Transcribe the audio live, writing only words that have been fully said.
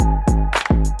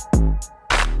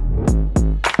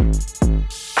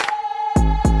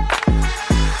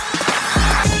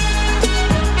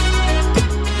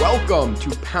to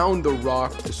Pound the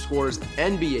Rock, the Scores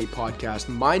NBA podcast.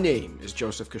 My name is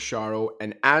Joseph Cacharo,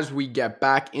 and as we get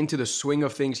back into the swing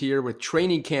of things here with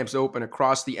training camps open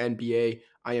across the NBA,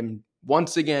 I am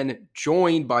once again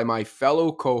joined by my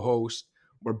fellow co-host.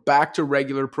 We're back to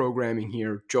regular programming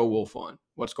here, Joe Wolfon.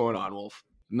 What's going on, Wolf?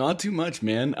 Not too much,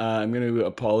 man. I'm going to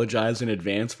apologize in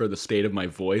advance for the state of my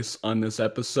voice on this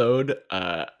episode.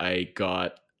 I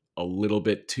got a little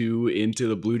bit too into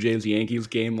the Blue Jays-Yankees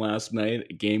game last night,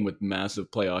 a game with massive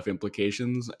playoff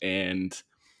implications, and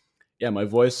yeah, my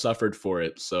voice suffered for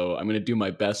it. So I'm going to do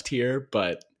my best here,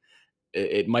 but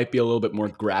it might be a little bit more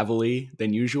gravelly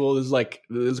than usual. This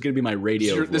is going to be my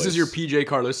radio voice. This is your PJ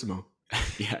Carlissimo.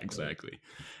 Yeah, exactly.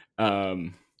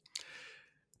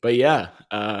 But yeah,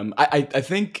 I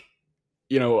think,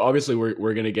 obviously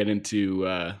we're going to get into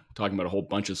talking about a whole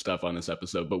bunch of stuff on this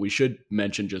episode, but we should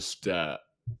mention just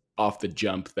off the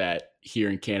jump that here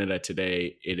in Canada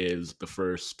today, it is the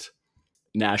first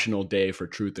National Day for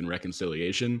Truth and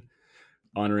Reconciliation,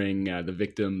 honoring the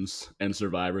victims and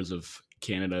survivors of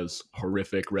Canada's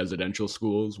horrific residential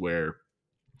schools where,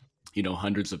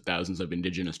 hundreds of thousands of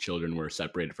Indigenous children were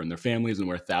separated from their families and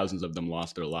where thousands of them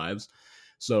lost their lives.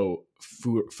 So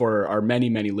for our many,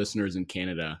 many listeners in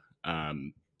Canada,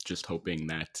 just hoping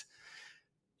that,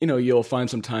 you'll find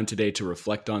some time today to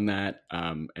reflect on that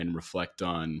and reflect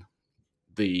on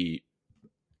the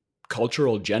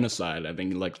cultural genocide, I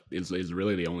think is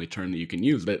really the only term that you can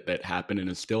use that happened and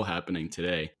is still happening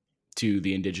today to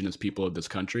the Indigenous people of this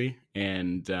country.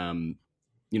 And,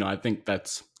 I think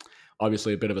that's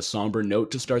obviously a bit of a somber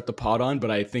note to start the pod on,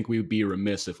 but I think we would be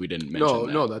remiss if we didn't mention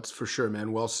that. No, that's for sure,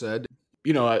 man. Well said.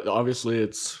 Obviously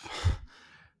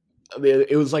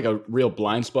it was like a real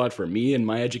blind spot for me in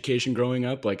my education growing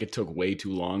up. Like it took way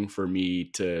too long for me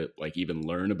to even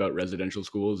learn about residential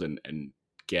schools and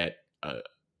get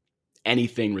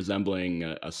anything resembling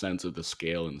a sense of the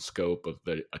scale and scope of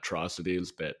the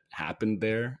atrocities that happened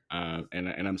there.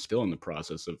 And I'm still in the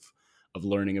process of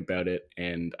learning about it.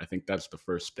 And I think that's the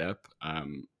first step.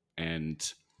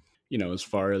 And, as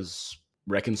far as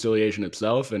reconciliation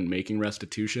itself and making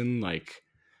restitution, I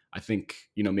think,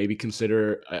 maybe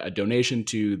consider a donation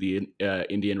to the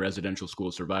Indian Residential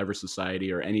School Survivor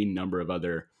Society or any number of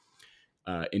other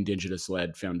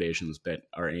Indigenous-led foundations that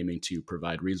are aiming to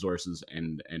provide resources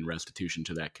and restitution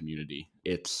to that community.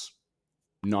 It's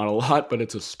not a lot, but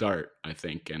it's a start, I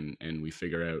think, and we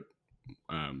figure out,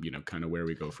 kind of where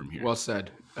we go from here. Well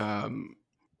said.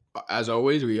 As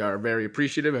always, we are very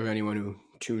appreciative of anyone who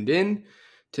tuned in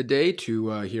today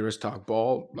to hear us talk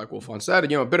ball. Like Wolfon said,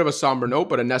 a bit of a somber note,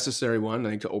 but a necessary one, I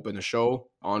think, to open the show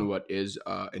on what is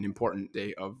an important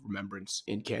day of remembrance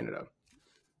in Canada.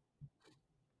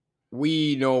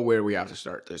 We know where we have to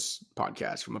start this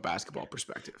podcast from a basketball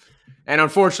perspective. And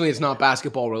unfortunately, it's not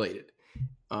basketball related.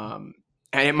 And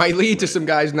it might lead to some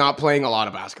guys not playing a lot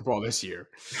of basketball this year.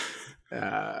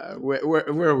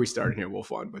 Where are we starting here,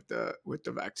 Wolfon, with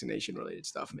the vaccination related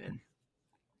stuff, man?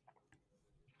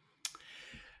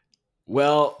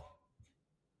 Well,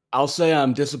 I'll say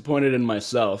I'm disappointed in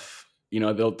myself.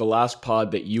 The last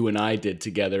pod that you and I did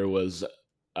together was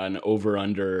an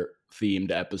over-under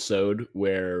themed episode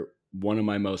where one of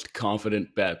my most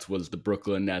confident bets was the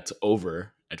Brooklyn Nets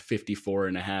over at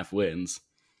 54.5 wins.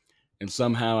 And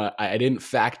somehow I didn't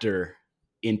factor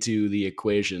into the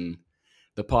equation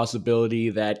the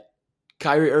possibility that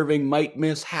Kyrie Irving might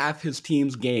miss half his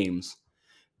team's games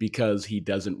because he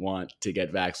doesn't want to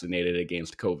get vaccinated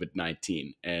against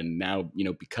COVID-19. And now,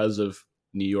 because of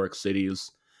New York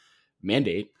City's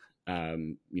mandate,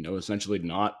 essentially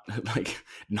not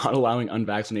allowing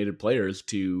unvaccinated players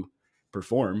to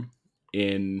perform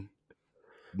in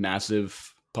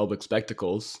massive public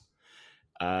spectacles,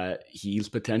 he's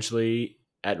potentially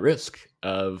at risk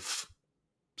of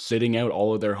sitting out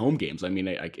all of their home games. I mean,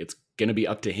 it's going to be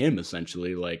up to him,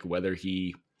 essentially, whether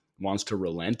he wants to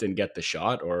relent and get the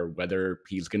shot or whether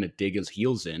he's going to dig his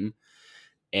heels in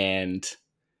and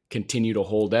continue to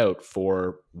hold out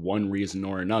for one reason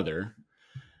or another.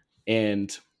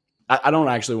 And I don't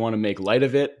actually want to make light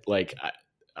of it.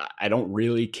 I don't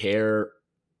really care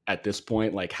at this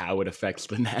point, how it affects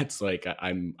the Nets.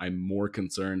 I'm more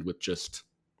concerned with just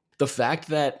the fact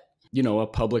that, a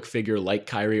public figure like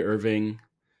Kyrie Irving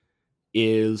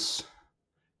is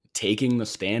taking the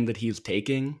stand that he's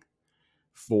taking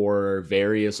for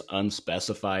various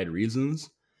unspecified reasons.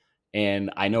 And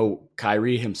I know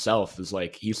Kyrie himself is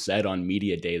he said on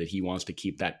media day that he wants to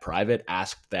keep that private,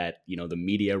 asked that, the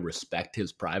media respect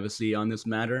his privacy on this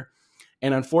matter.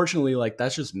 And unfortunately,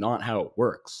 that's just not how it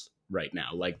works right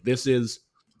now. This is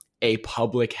a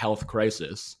public health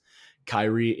crisis.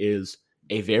 Kyrie is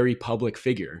a very public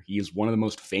figure. He is one of the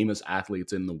most famous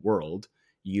athletes in the world.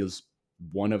 He is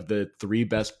one of the 3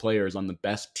 best players on the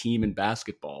best team in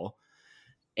basketball.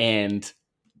 And,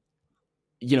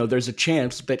 there's a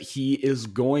chance that he is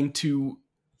going to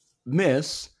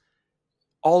miss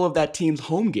all of that team's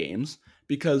home games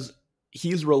because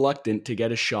he's reluctant to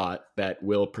get a shot that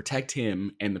will protect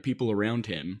him and the people around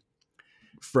him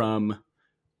from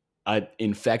an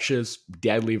infectious,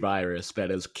 deadly virus that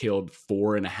has killed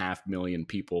 4.5 million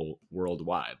people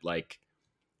worldwide. Like,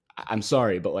 I'm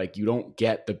sorry, but like, you don't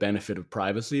get the benefit of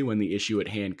privacy when the issue at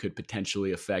hand could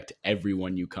potentially affect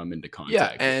everyone you come into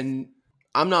contact with. And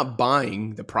I'm not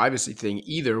buying the privacy thing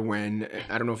either. When,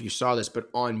 I don't know if you saw this, but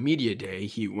on Media Day,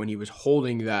 when he was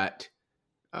holding that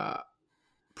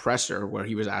presser where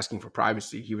he was asking for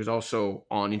privacy, he was also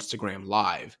on Instagram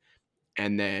Live.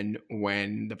 And then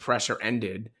when the presser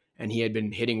ended and he had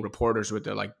been hitting reporters with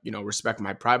the respect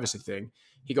my privacy thing,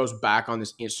 he goes back on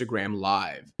this Instagram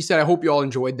Live. He said, I hope you all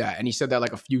enjoyed that. And he said that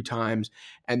like a few times.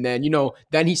 And then,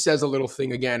 then he says a little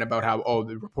thing again about how,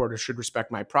 the reporters should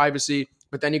respect my privacy.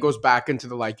 But then he goes back into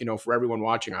the for everyone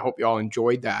watching, I hope you all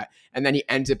enjoyed that. And then he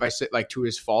ends it by to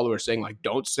his followers saying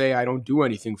don't say I don't do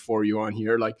anything for you on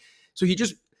here. So he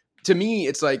just, to me,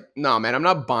 it's nah, man, I'm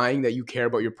not buying that you care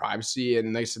about your privacy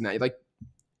and this and that.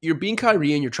 You're being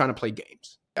Kyrie and you're trying to play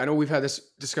games. I know we've had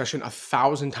this discussion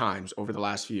 1,000 times over the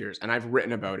last few years, and I've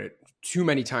written about it too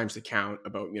many times to count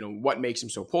about, what makes him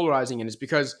so polarizing. And it's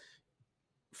because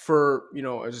for,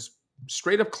 as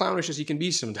straight up clownish as he can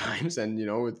be sometimes, and,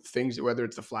 with things, whether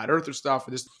it's the flat earther stuff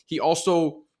or this, he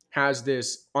also has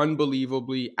this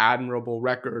unbelievably admirable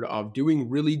record of doing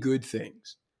really good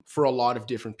things for a lot of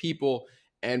different people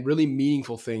and really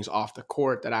meaningful things off the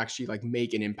court that actually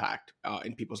make an impact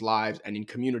in people's lives and in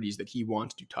communities that he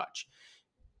wants to touch.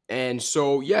 And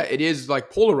so, yeah, it is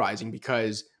polarizing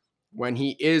because when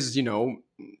he is,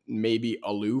 maybe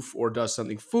aloof or does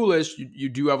something foolish, you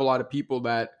do have a lot of people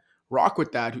that rock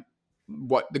with that,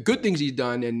 what the good things he's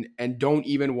done and don't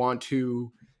even want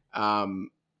to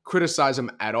criticize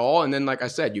him at all. And then, like I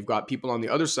said, you've got people on the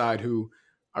other side who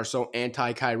are so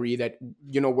anti-Kyrie that,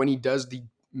 when he does the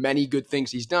many good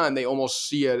things he's done, they almost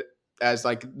see it as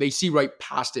they see right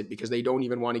past it because they don't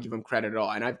even want to give him credit at all.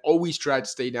 And I've always tried to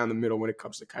stay down the middle when it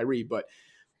comes to Kyrie, but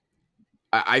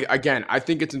I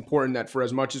think it's important that for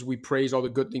as much as we praise all the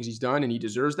good things he's done and he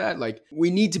deserves that,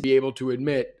 we need to be able to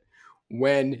admit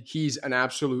when he's an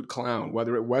absolute clown,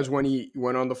 whether it was when he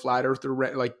went on the flat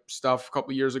earther stuff a couple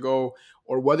of years ago,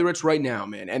 or whether it's right now,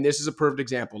 man. And this is a perfect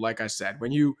example. Like I said,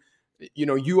 when you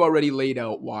already laid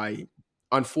out why,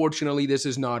 unfortunately, this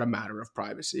is not a matter of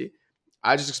privacy.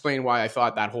 I just explained why I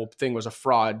thought that whole thing was a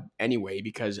fraud anyway,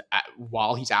 because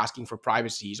while he's asking for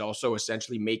privacy, he's also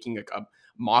essentially making a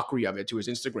mockery of it to his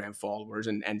Instagram followers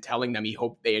and telling them he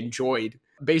hoped they enjoyed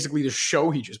basically the show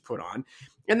he just put on.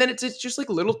 And then it's just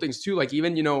little things too.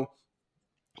 Even,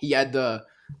 he had the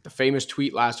famous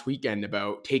tweet last weekend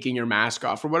about taking your mask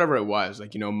off or whatever it was.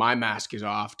 My mask is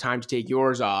off, time to take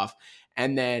yours off.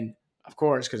 And then, of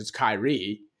course, because it's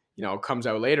Kyrie, comes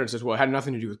out later and says, well, it had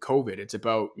nothing to do with COVID. It's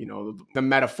about, the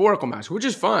metaphorical mask, which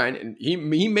is fine. And he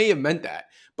may have meant that.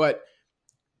 But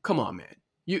come on,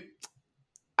 man.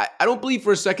 I don't believe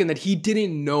for a second that he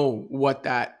didn't know what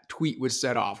that tweet would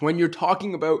set off. When you're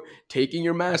talking about taking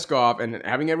your mask off and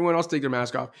having everyone else take their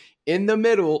mask off in the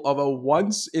middle of a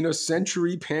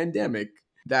once-in-a-century pandemic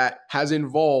that has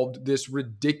involved this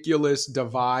ridiculous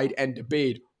divide and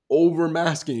debate over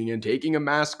masking and taking a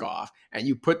mask off, and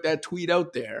you put that tweet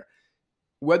out there,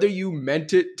 whether you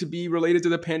meant it to be related to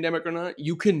the pandemic or not,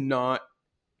 you cannot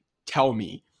tell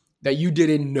me that you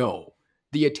didn't know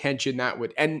the attention that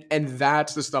would, and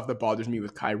that's the stuff that bothers me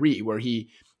with Kyrie, where he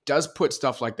does put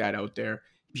stuff like that out there.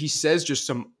 He says just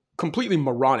some completely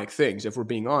moronic things, if we're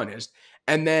being honest,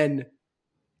 and then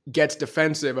gets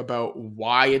defensive about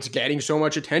why it's getting so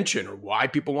much attention or why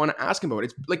people want to ask him about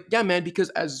it. It's yeah, man, because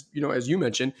as you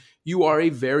mentioned, you are a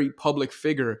very public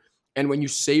figure. And when you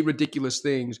say ridiculous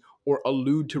things or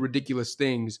allude to ridiculous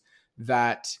things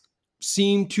that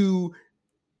seem to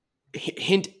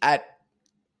hint at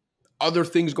other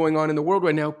things going on in the world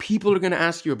right now, people are going to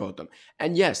ask you about them.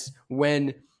 And yes,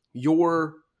 when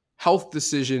your health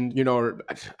decision, or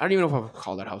I don't even know if I'll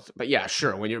call that health, but yeah,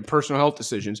 sure. When your personal health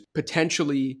decisions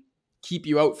potentially keep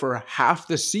you out for half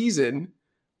the season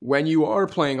when you are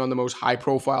playing on the most high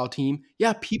profile team,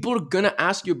 yeah, people are going to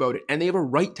ask you about it and they have a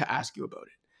right to ask you about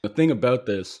it. The thing about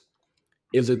this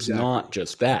is it's not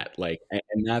just that,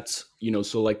 and that's,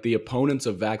 so the opponents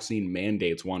of vaccine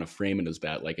mandates want to frame it as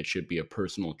that, it should be a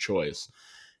personal choice.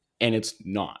 And it's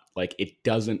not. Like, it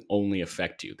doesn't only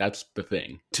affect you. That's the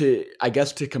thing. To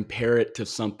compare it to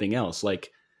something else,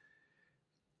 like,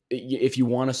 if you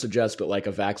want to suggest that like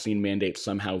a vaccine mandate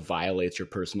somehow violates your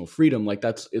personal freedom, like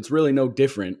it's really no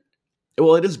different.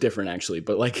 Well, it is different actually,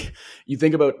 but like you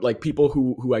think about like people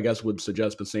who I guess would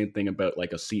suggest the same thing about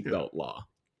like a seatbelt law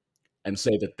and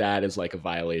say that is like a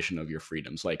violation of your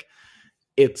freedoms. Like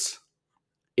it's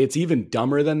even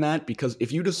dumber than that, because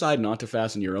if you decide not to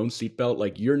fasten your own seatbelt,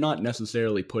 like you're not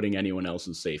necessarily putting anyone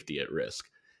else's safety at risk.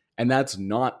 And that's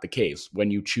not the case when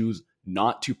you choose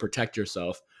not to protect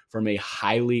yourself from a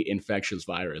highly infectious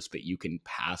virus that you can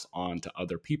pass on to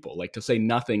other people. Like, to say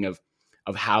nothing of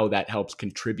how that helps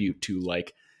contribute to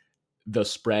like the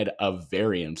spread of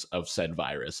variants of said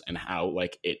virus and how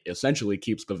like it essentially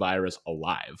keeps the virus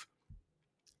alive.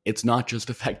 It's not just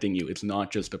affecting you. It's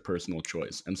not just a personal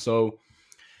choice. And so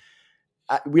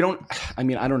I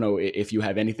don't know if you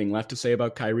have anything left to say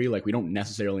about Kyrie. Like, we don't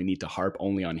necessarily need to harp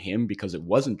only on him, because it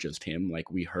wasn't just him. Like,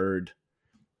 we heard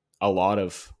a lot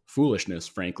of foolishness,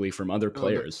 frankly, from other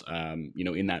players,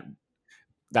 in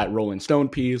that Rolling Stone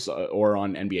piece or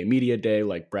on NBA Media Day,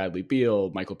 like Bradley Beal,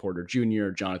 Michael Porter Jr.,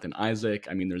 Jonathan Isaac.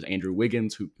 I mean, there's Andrew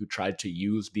Wiggins who tried to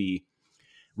use the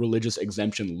religious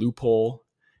exemption loophole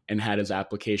and had his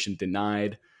application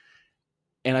denied.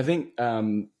 And I think,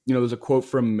 there's a quote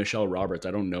from Michelle Roberts.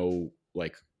 I don't know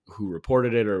like who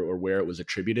reported it or where it was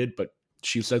attributed, but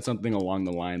she said something along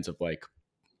the lines of like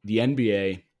the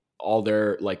NBA, all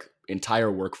their like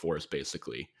entire workforce,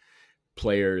 basically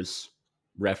players,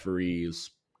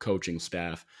 referees, coaching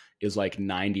staff, is like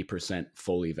 90%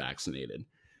 fully vaccinated,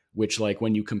 which like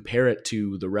when you compare it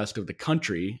to the rest of the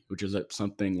country, which is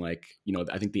something like,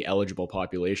 I think the eligible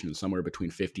population is somewhere between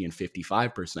 50 and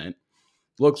 55%,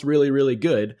 looks really, really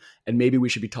good. And maybe we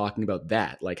should be talking about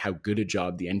that, like how good a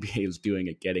job the NBA is doing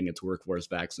at getting its workforce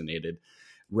vaccinated,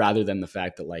 rather than the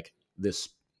fact that like this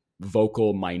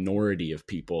vocal minority of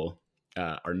people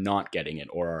are not getting it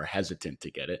or are hesitant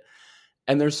to get it.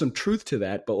 And there's some truth to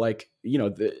that, but like,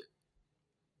 the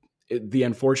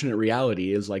unfortunate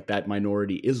reality is like that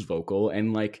minority is vocal,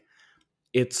 and like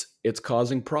it's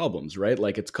causing problems, right?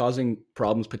 Like it's causing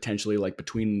problems potentially like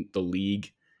between the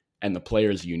league and the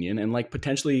players union, and like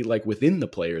potentially like within the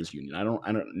players union. I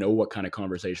don't know what kind of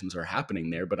conversations are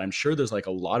happening there, but I'm sure there's like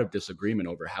a lot of disagreement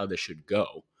over how this should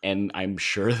go. And I'm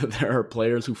sure that there are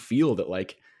players who feel that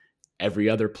like every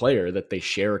other player that they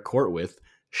share a court with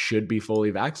should be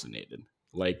fully vaccinated.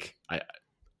 Like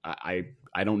I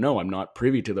don't know. I'm not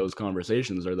privy to those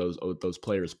conversations or those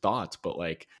players' thoughts,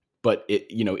 but it,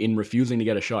 in refusing to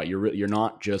get a shot, you're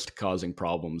not just causing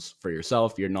problems for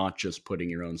yourself. You're not just putting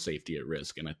your own safety at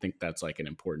risk. And I think that's like an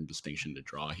important distinction to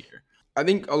draw here. I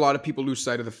think a lot of people lose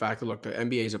sight of the fact that, look, the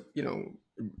NBA is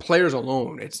players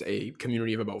alone, it's a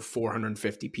community of about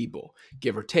 450 people,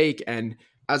 give or take. And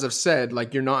as I've said,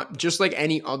 like, you're not just like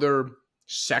any other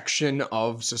section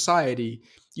of society.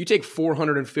 You take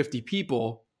 450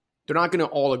 people, they're not going to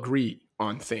all agree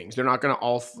on things. They're not going to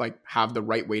all like have the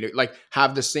right way to like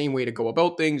have the same way to go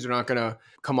about things. They're not going to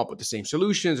come up with the same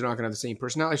solutions. They're not going to have the same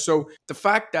personality. So the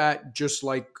fact that just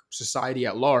like society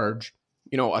at large,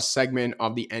 a segment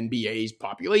of the NBA's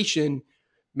population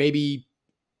maybe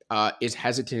is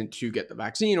hesitant to get the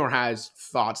vaccine or has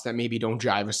thoughts that maybe don't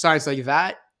jive with science, like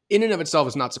that in and of itself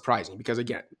is not surprising, because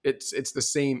again, it's the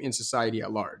same in society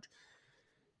at large.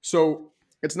 So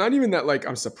it's not even that like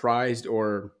I'm surprised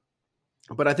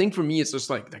but I think for me, it's just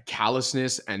like the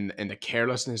callousness and the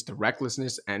carelessness, the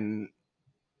recklessness and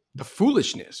the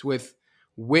foolishness with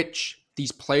which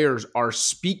these players are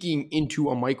speaking into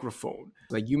a microphone.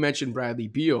 Like you mentioned Bradley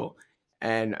Beal,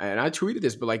 and I tweeted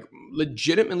this, but like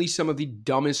legitimately some of the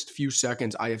dumbest few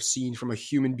seconds I have seen from a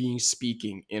human being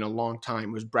speaking in a long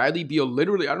time was Bradley Beal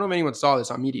literally, I don't know if anyone saw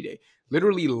this on Media Day,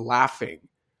 literally laughing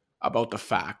about the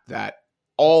fact that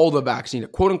all the vaccine,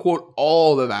 quote unquote,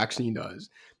 all the vaccine does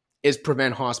is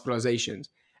prevent hospitalizations,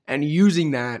 and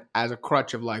using that as a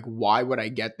crutch of like, why would I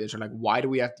get this? Or like, why do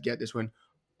we have to get this when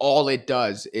all it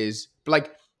does is,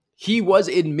 like, he was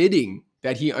admitting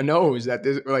that he knows that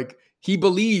this, like, he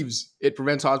believes it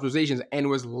prevents hospitalizations and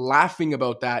was laughing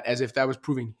about that as if that was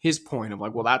proving his point of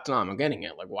like, well, that's not, I'm getting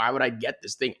it. Like, why would I get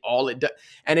this thing? All it does.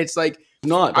 And it's like,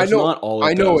 not all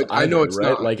it does. I know it's right?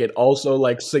 not. Like it also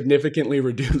like significantly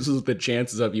reduces the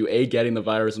chances of you A, getting the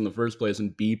virus in the first place,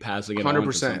 and B, passing it 100%, on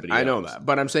to somebody else. I know that.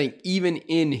 But I'm saying even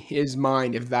in his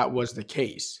mind, if that was the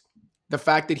case, the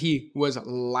fact that he was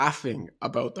laughing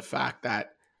about the fact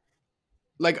that,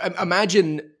 like,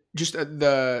 imagine just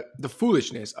the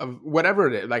foolishness of whatever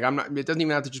it is. Like, it doesn't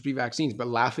even have to just be vaccines, but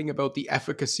laughing about the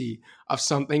efficacy of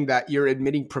something that you're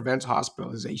admitting prevents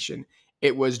hospitalization.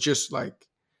 It was just like,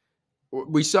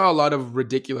 we saw a lot of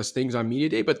ridiculous things on media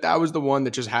day, but that was the one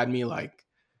that just had me like,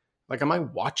 am I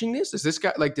watching this? Is this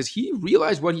guy like, does he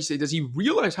realize what he said? Does he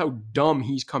realize how dumb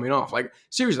he's coming off? Like,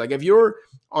 seriously, like if you're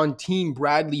on team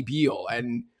Bradley Beal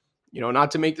and,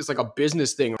 not to make this like a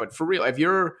business thing, but for real, if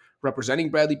you're representing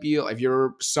Bradley Beal, if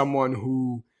you're someone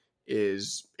who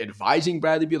is advising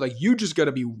Bradley Beal, like you just got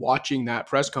to be watching that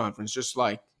press conference, just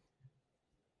like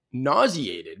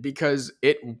nauseated, because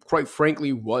it quite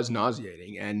frankly was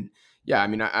nauseating. And yeah, I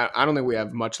mean, I don't think we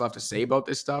have much left to say about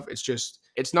this stuff.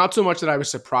 It's not so much that I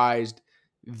was surprised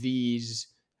these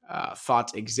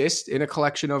thoughts exist in a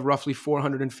collection of roughly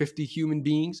 450 human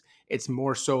beings. It's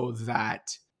more so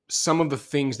that some of the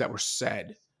things that were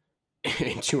said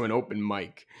into an open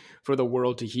mic for the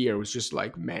world to hear was just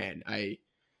like, man, I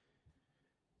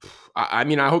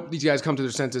mean, I hope these guys come to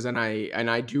their senses, and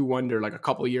I do wonder, like a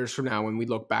couple of years from now, when we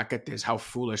look back at this, how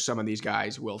foolish some of these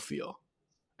guys will feel.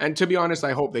 And to be honest,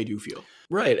 I hope they do feel.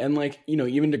 Right. And like,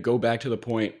 even to go back to the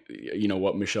point,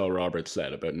 what Michelle Roberts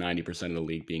said about 90% of the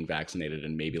league being vaccinated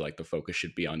and maybe like the focus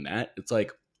should be on that. It's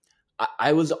like,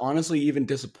 I was honestly even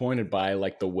disappointed by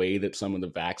like the way that some of the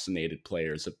vaccinated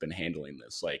players have been handling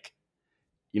this. Like,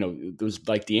 there's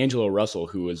like D'Angelo Russell,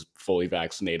 who was fully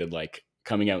vaccinated, like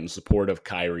coming out in support of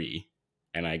Kyrie.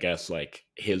 And I guess like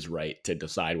his right to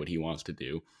decide what he wants to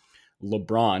do.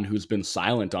 LeBron, who's been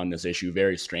silent on this issue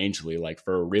very strangely, like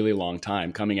for a really long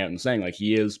time, coming out and saying like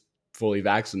he is fully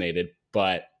vaccinated,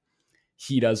 but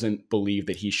he doesn't believe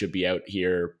that he should be out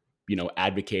here,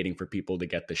 advocating for people to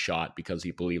get the shot because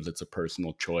he believes it's a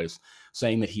personal choice,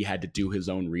 saying that he had to do his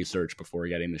own research before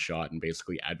getting the shot and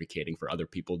basically advocating for other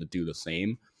people to do the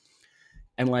same.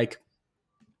 And like,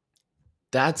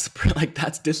 that's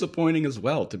disappointing as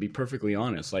well, to be perfectly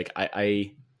honest. Like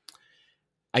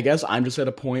I guess I'm just at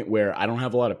a point where I don't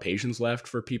have a lot of patience left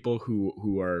for people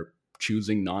who are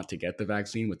choosing not to get the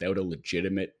vaccine without a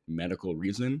legitimate medical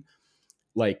reason.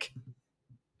 Like,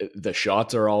 the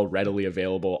shots are all readily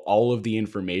available. All of the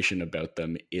information about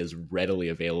them is readily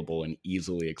available and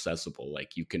easily accessible.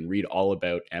 Like, you can read all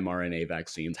about mRNA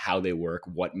vaccines, how they work,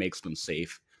 what makes them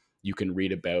safe. You can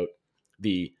read about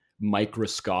the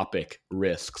microscopic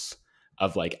risks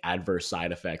of like adverse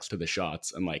side effects to the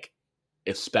shots, and like,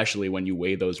 especially when you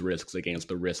weigh those risks against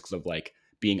the risks of like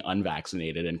being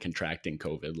unvaccinated and contracting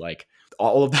COVID, like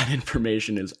all of that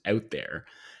information is out there.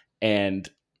 And,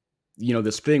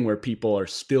 this thing where people are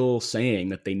still saying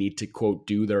that they need to, quote,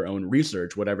 do their own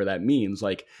research, whatever that means,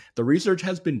 like the research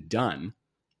has been done,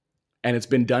 and it's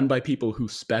been done by people who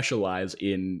specialize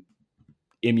in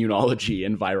immunology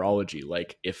and virology.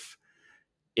 Like if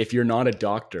you're not a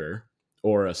doctor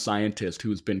or a scientist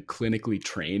who's been clinically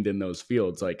trained in those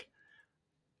fields, like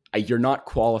you're not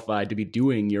qualified to be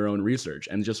doing your own research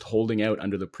and just holding out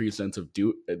under the pretense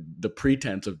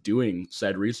of doing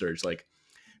said research. Like,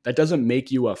 that doesn't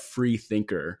make you a free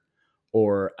thinker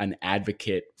or an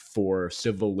advocate for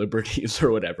civil liberties or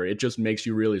whatever. It just makes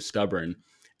you really stubborn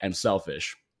and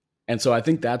selfish. And so I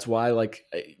think that's why, like,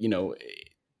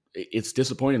 it's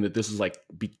disappointing that this is like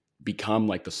become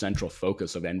like the central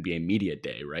focus of NBA Media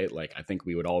Day, right? Like, I think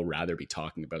we would all rather be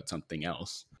talking about something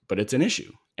else, but it's an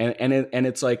issue. And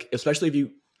it's like, especially if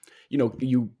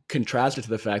you contrast it to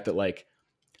the fact that like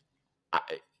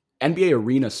NBA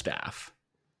arena staff,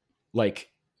 like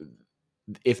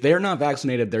if they're not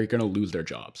vaccinated, they're going to lose their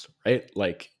jobs, right?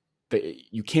 Like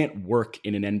you can't work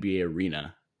in an NBA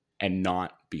arena and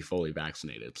not be fully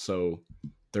vaccinated. So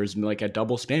there's like a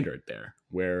double standard there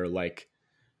where like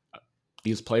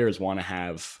these players want to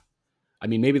have, I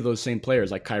mean, maybe those same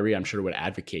players like Kyrie, I'm sure would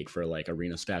advocate for like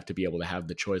arena staff to be able to have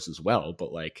the choice as well.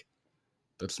 But like,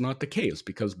 that's not the case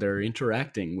because they're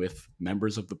interacting with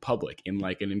members of the public in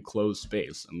like an enclosed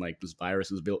space. And like this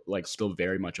virus is like still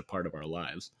very much a part of our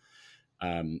lives.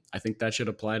 I think that should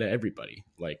apply to everybody.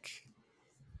 Like,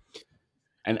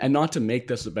 and not to make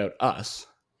this about us,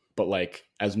 but like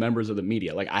as members of the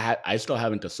media, like I still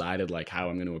haven't decided like how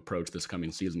I'm going to approach this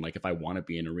coming season. Like if I want to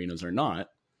be in arenas or not.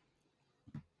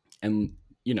 And,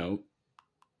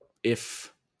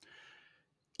 if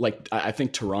like, I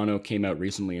think Toronto came out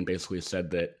recently and basically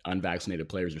said that unvaccinated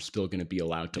players are still going to be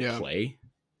allowed to play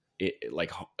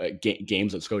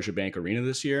games at Scotiabank Arena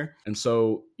this year. And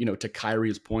so, to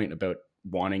Kyrie's point about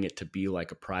wanting it to be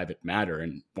like a private matter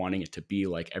and wanting it to be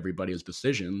like everybody's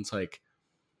decisions, like,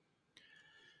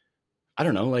 I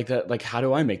don't know, like that, like, how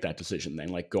do I make that decision then?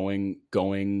 Like going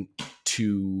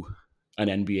to an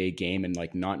NBA game and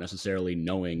like not necessarily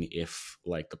knowing if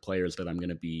like the players that I'm going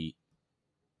to be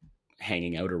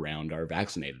hanging out around are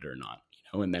vaccinated or not,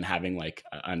 and then having like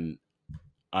an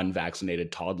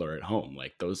unvaccinated toddler at home.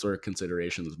 Like those are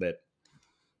considerations that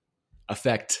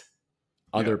affect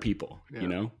other people, you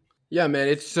know? Yeah, man,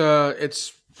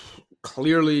 it's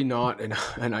clearly not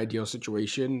an ideal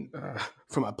situation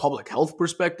from a public health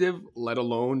perspective, let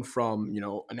alone from,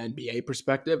 an NBA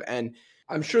perspective. And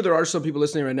I'm sure there are some people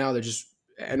listening right now that just,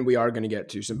 and we are going to get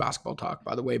to some basketball talk,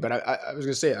 by the way, but I was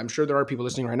going to say, I'm sure there are people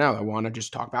listening right now that want to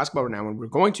just talk basketball right now, and we're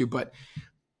going to, but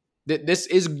this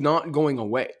is not going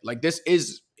away. Like, this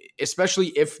is, especially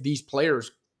if these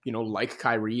players, like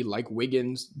Kyrie, like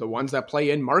Wiggins, the ones that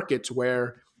play in markets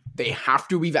where they have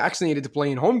to be vaccinated to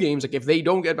play in home games. Like, if they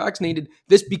don't get vaccinated,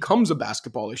 this becomes a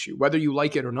basketball issue, whether you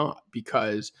like it or not,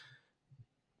 because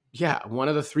one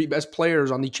of the three best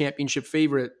players on the championship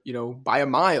favorite, by a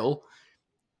mile,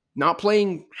 not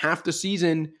playing half the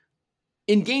season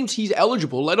in games he's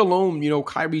eligible, let alone,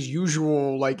 Kyrie's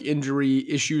usual like injury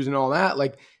issues and all that.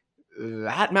 Like,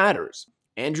 that matters.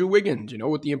 Andrew Wiggins,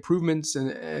 with the improvements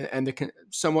and the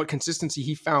somewhat consistency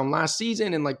he found last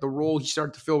season, and like the role he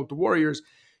started to fill with the Warriors,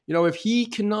 if he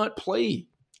cannot play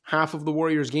half of the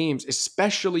Warriors games,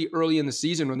 especially early in the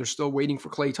season when they're still waiting for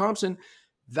Klay Thompson,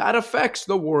 that affects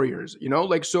the Warriors,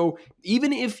 so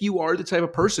even if you are the type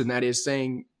of person that is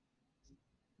saying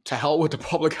to hell with the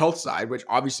public health side, which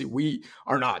obviously we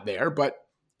are not there, but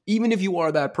even if you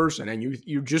are that person and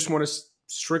you just want to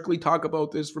strictly talk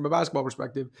about this from a basketball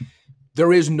perspective,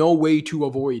 there is no way to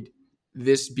avoid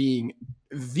this being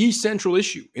the central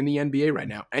issue in the NBA right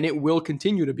now. And it will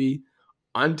continue to be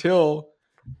until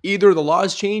either the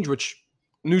laws change, which,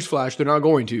 newsflash, they're not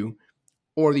going to,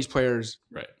 or these players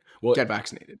get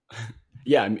vaccinated.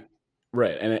 Yeah,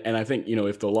 right. And I think,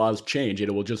 if the laws change,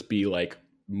 it will just be like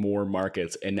more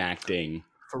markets enacting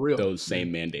for real those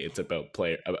same mandates about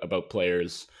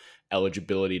players'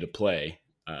 eligibility to play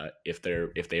if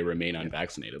they remain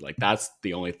unvaccinated. Like, that's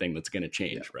the only thing that's going to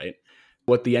change, right?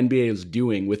 What the NBA is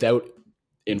doing without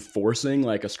enforcing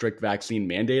like a strict vaccine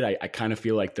mandate, I kind of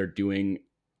feel like they're doing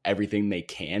everything they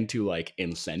can to like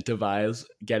incentivize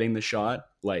getting the shot.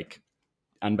 Like,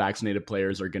 unvaccinated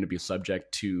players are going to be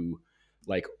subject to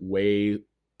like way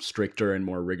stricter and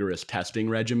more rigorous testing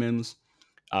regimens.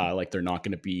 Like, they're not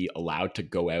going to be allowed to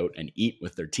go out and eat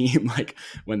with their team like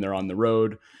when they're on the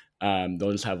road.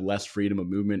 They'll just have less freedom of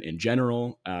movement in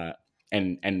general,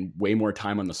 and way more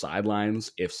time on the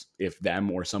sidelines if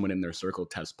them or someone in their circle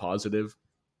tests positive.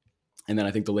 And then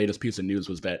I think the latest piece of news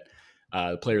was that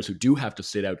players who do have to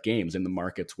sit out games in the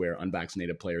markets where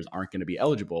unvaccinated players aren't going to be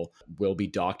eligible will be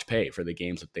docked pay for the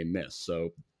games that they miss. So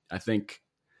I think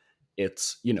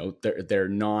it's, they're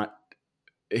not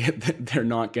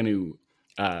going to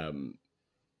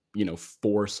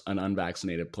force an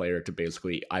unvaccinated player to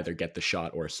basically either get the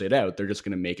shot or sit out. They're just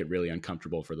going to make it really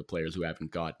uncomfortable for the players who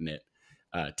haven't gotten it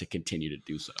to continue to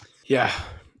do so. Yeah.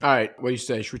 All right. What do you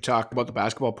say? Should we talk about the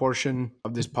basketball portion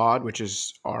of this pod, which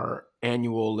is our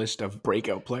annual list of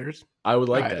breakout players? I would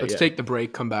like that. Let's take the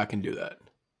break, come back and do that.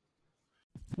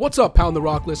 What's up, Pound the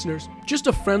Rock listeners? Just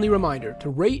a friendly reminder to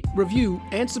rate, review,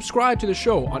 and subscribe to the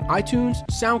show on iTunes,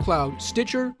 SoundCloud,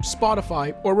 Stitcher,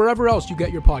 Spotify, or wherever else you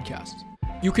get your podcasts.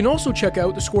 You can also check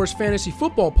out the Score's Fantasy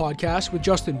Football podcast with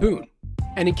Justin Boone.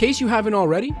 And in case you haven't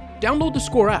already, download the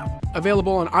Score app,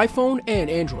 available on iPhone and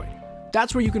Android.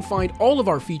 That's where you can find all of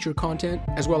our feature content,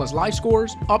 as well as live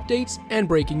scores, updates, and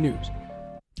breaking news.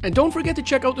 And don't forget to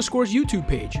check out the Score's YouTube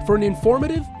page for an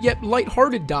informative yet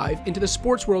lighthearted dive into the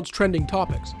sports world's trending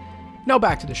topics. Now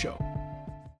back to the show.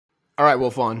 All right,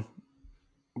 Wolfon.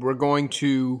 We're going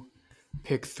to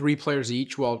pick 3 players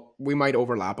each. Well, we might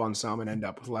overlap on some and end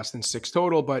up with less than 6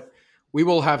 total, but we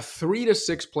will have 3 to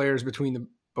 6 players between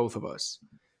both of us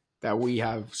that we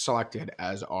have selected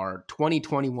as our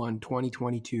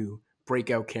 2021-2022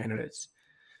 breakout candidates.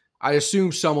 I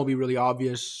assume some will be really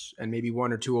obvious and maybe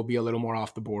 1 or 2 will be a little more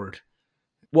off the board.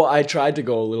 Well, I tried to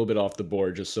go a little bit off the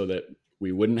board just so that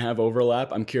we wouldn't have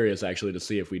overlap. I'm curious actually to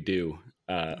see if we do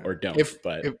or don't.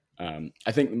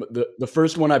 I think the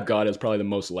first one I've got is probably the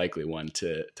most likely one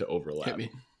to overlap. Hit me.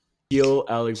 Nickeil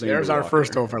Alexander There's our Walker.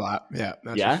 first overlap. Yeah,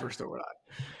 that's our first overlap.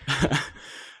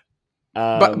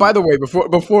 But by the way,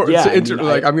 before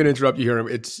I'm going to interrupt you here.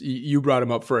 It's you brought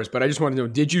him up first, but I just wanted to know: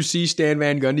 did you see Stan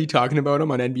Van Gundy talking about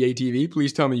him on NBA TV?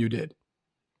 Please tell me you did.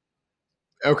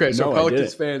 Okay, so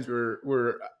Pelicans fans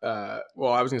were I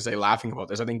was going to say laughing about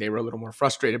this. I think they were a little more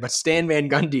frustrated. But Stan Van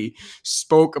Gundy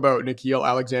spoke about Nickeil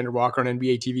Alexander Walker on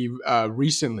NBA TV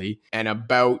recently, and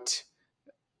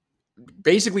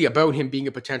basically about him being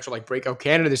a potential like breakout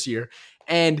candidate this year,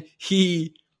 and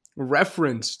he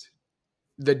referenced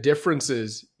the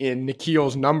differences in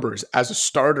Nickeil's numbers as a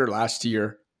starter last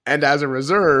year and as a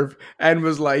reserve, and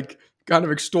was like kind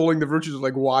of extolling the virtues of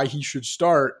like why he should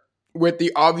start, with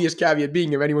the obvious caveat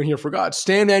being, if anyone here forgot,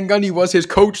 Stan Van Gundy was his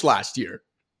coach last year.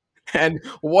 and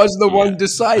was the one Yeah.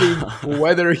 deciding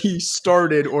whether he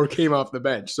started or came off the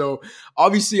bench. So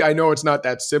obviously, I know it's not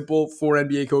that simple for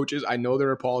NBA coaches. I know there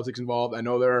are politics involved. I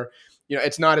know there are,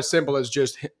 it's not as simple as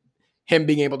just him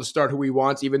being able to start who he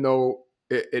wants, even though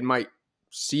it might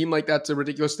seem like that's a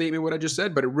ridiculous statement, what I just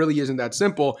said, but it really isn't that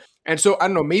simple. And so I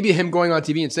don't know, maybe him going on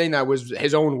TV and saying that was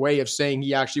his own way of saying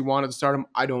he actually wanted to start him.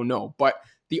 I don't know. But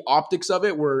the optics of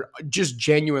it were just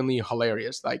genuinely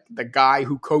hilarious. Like the guy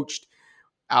who coached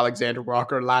Alexander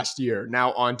Walker last year,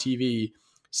 now on TV,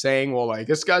 saying, well, like,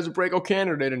 this guy's a breakout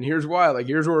candidate, and here's why. Like,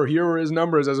 here are his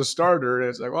numbers as a starter. And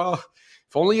it's like, well,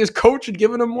 if only his coach had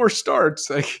given him more starts.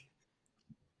 Like,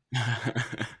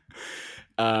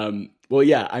 well,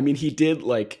 yeah, I mean, he did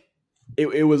like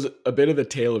it was a bit of a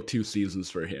tale of two seasons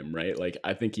for him, right? Like,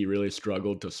 I think he really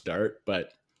struggled to start,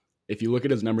 but if you look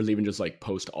at his numbers, even just like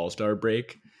post All-Star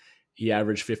break, he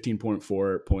averaged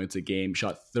 15.4 points a game,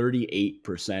 shot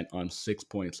 38% on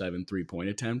 6.7 3-point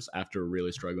attempts after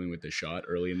really struggling with his shot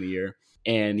early in the year.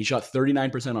 And he shot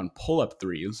 39% on pull-up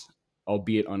threes,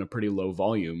 albeit on a pretty low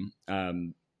volume.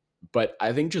 But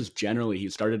I think just generally he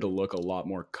started to look a lot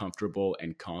more comfortable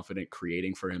and confident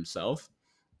creating for himself.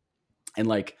 And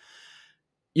like,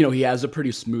 he has a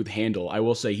pretty smooth handle. I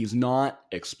will say he's not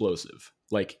explosive.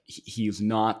 Like he's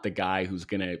not the guy who's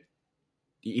going to,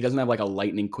 he doesn't have like a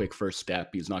lightning quick first step.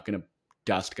 He's not going to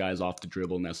dust guys off the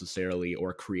dribble necessarily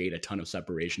or create a ton of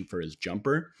separation for his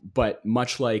jumper. But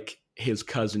much like his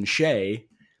cousin Shai,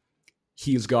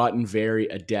 he's gotten very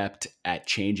adept at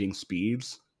changing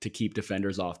speeds to keep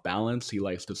defenders off balance. He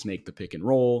likes to snake the pick and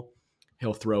roll.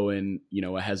 He'll throw in,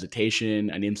 a hesitation,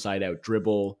 an inside out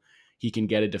dribble. He can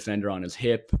get a defender on his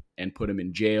hip and put him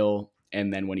in jail.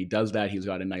 And then when he does that, he's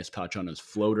got a nice touch on his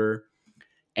floater.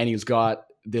 And he's got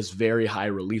this very high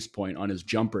release point on his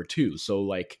jumper too. So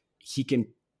like he can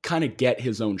kind of get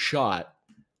his own shot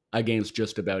against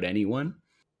just about anyone.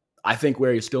 I think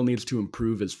where he still needs to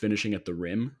improve is finishing at the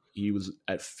rim. He was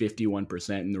at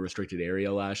 51% in the restricted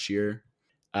area last year,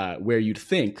 where you'd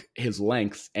think his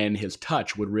length and his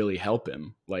touch would really help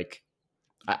him. Like,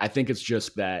 I think it's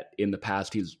just that in the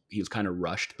past he's kind of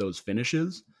rushed those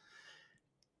finishes.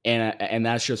 And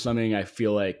that's just something I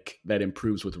feel like that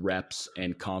improves with reps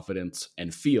and confidence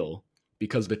and feel,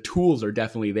 because the tools are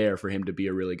definitely there for him to be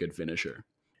a really good finisher.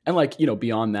 And like,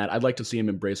 beyond that, I'd like to see him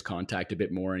embrace contact a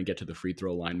bit more and get to the free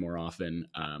throw line more often.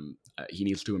 He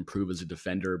needs to improve as a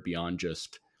defender beyond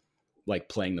just like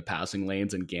playing the passing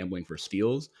lanes and gambling for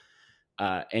steals.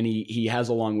 And he has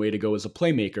a long way to go as a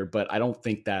playmaker, but I don't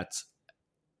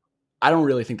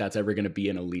really think that's ever going to be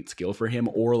an elite skill for him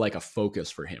or like a focus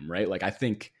for him, right? Like I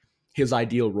think his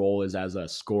ideal role is as a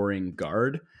scoring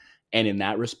guard. And in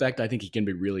that respect, I think he can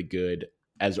be really good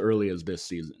as early as this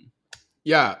season.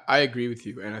 Yeah, I agree with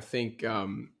you. And I think,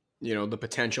 the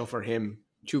potential for him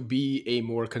to be a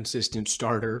more consistent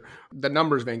starter, the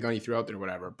numbers Van Gundy threw out there,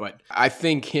 whatever, but I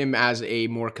think him as a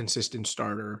more consistent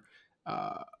starter,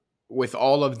 with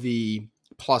all of the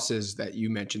pluses that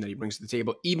you mentioned that he brings to the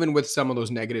table, even with some of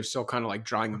those negatives still kind of like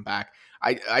drawing him back,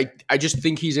 I just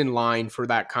think he's in line for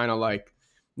that kind of like,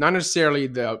 not necessarily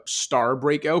the star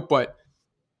breakout, but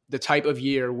the type of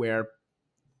year where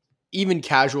even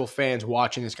casual fans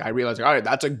watching this guy realize, all right,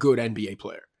 that's a good NBA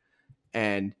player.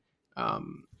 And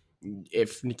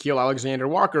if Nickeil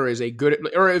Alexander-Walker is a good,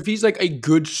 or if he's like a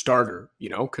good starter,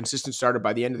 consistent starter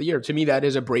by the end of the year, to me, that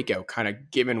is a breakout kind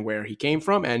of given where he came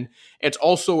from. And it's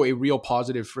also a real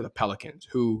positive for the Pelicans,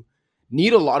 who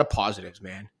need a lot of positives,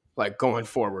 man, like going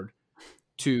forward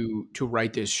to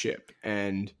right this ship.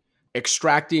 And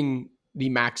extracting the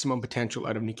maximum potential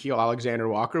out of Nickeil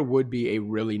Alexander-Walker would be a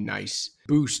really nice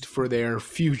boost for their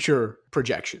future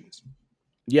projections.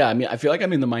 Yeah, I mean, I feel like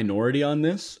I'm in the minority on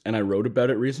this, and I wrote about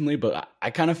it recently, but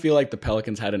I kind of feel like the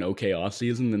Pelicans had an okay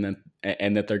offseason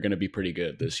and that they're going to be pretty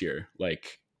good this year.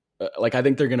 Like I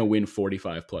think they're going to win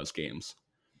 45 plus games.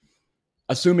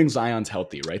 Assuming Zion's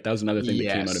healthy, right? That was another thing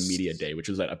that came out of media day, which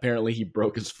is that apparently he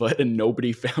broke his foot and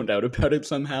nobody found out about it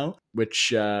somehow,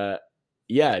 which not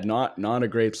a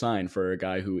great sign for a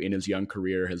guy who in his young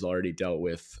career has already dealt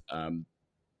with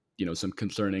some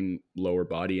concerning lower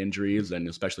body injuries, and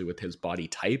especially with his body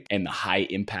type and the high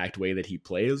impact way that he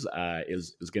plays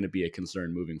is going to be a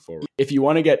concern moving forward. If you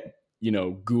want to get,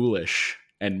 ghoulish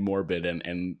and morbid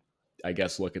and I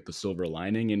guess look at the silver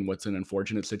lining in what's an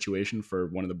unfortunate situation for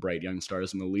one of the bright young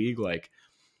stars in the league, like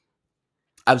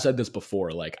I've said this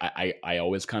before, like I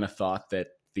always kind of thought that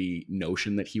the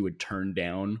notion that he would turn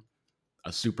down a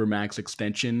Supermax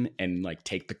extension and like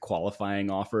take the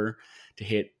qualifying offer to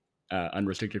hit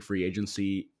unrestricted free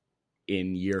agency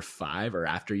in year 5 or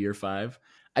after year 5,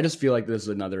 I just feel like this is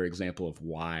another example of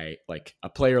why, like, a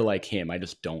player like him, I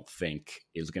just don't think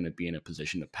is going to be in a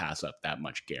position to pass up that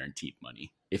much guaranteed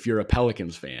money. If you're a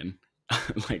Pelicans fan,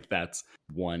 like, that's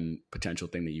one potential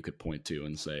thing that you could point to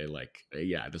and say, like,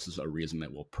 yeah, this is a reason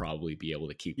that we'll probably be able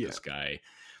to keep this guy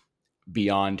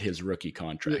beyond his rookie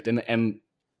contract. And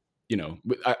you know,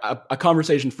 a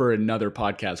conversation for another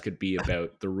podcast could be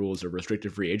about the rules of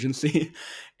restricted free agency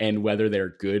and whether they're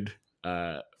good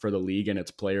for the league and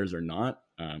its players or not.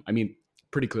 I mean,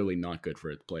 pretty clearly not good for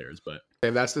its players, but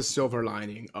if that's the silver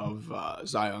lining of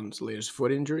Zion's latest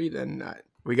foot injury, then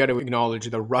we got to acknowledge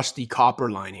the rusty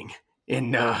copper lining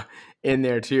in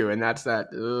there too. And that's that,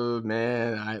 oh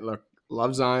man, I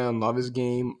love Zion, love his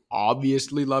game,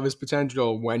 obviously love his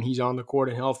potential when he's on the court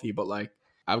and healthy, but like,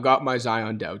 I've got my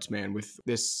Zion doubts, man, with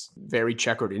this very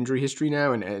checkered injury history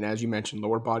now. And as you mentioned,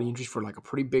 lower body injuries for like a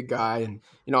pretty big guy. And,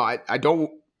 you know, I don't,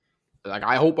 like,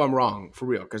 I hope I'm wrong for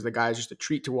real, because the guy is just a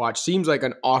treat to watch. Seems like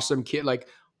an awesome kid, like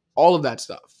all of that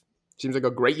stuff. Seems like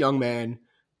a great young man.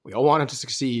 We all want him to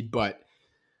succeed, but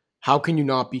how can you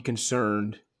not be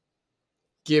concerned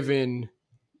given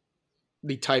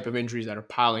the type of injuries that are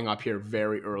piling up here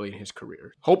very early in his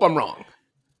career? Hope I'm wrong.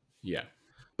 Yeah.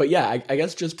 But yeah, I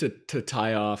guess just to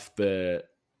tie off the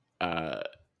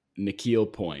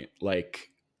Nickeil point, like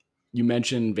you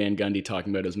mentioned Van Gundy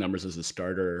talking about his numbers as a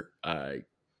starter.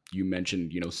 You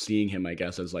mentioned, you know, seeing him, I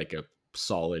guess, as like a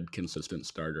solid, consistent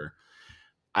starter.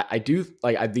 I do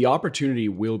like the opportunity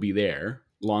will be there.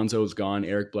 Lonzo's gone,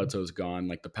 Eric Bledsoe's gone.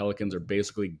 Like the Pelicans are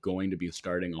basically going to be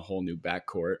starting a whole new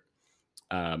backcourt.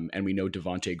 And we know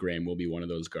Devontae Graham will be one of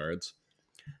those guards.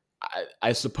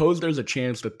 I suppose there's a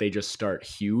chance that they just start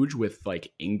huge with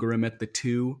like Ingram at the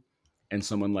 2 and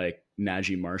someone like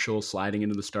Najee Marshall sliding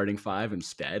into the starting 5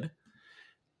 instead.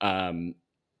 I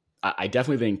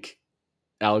definitely think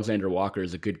Alexander Walker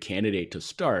is a good candidate to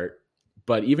start,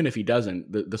 but even if he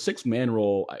doesn't, the 6-man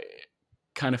role, I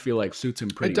kind of feel like suits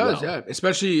him pretty well. It does, yeah.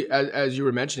 Especially as you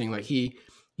were mentioning, like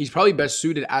he's probably best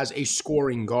suited as a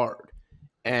scoring guard.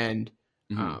 And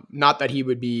not that he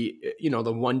would be, you know,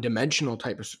 the one-dimensional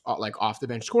type of like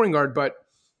off-the-bench scoring guard, but,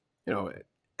 you know,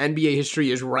 NBA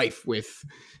history is rife with,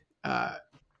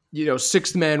 you know,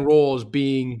 6th-man roles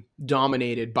being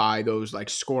dominated by those like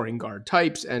scoring guard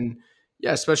types. And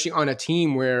yeah, especially on a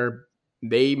team where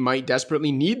they might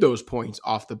desperately need those points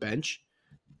off the bench.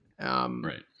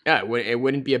 Right. Yeah, it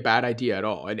wouldn't be a bad idea at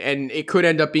all. And it could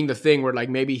end up being the thing where like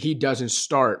maybe he doesn't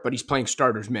start, but he's playing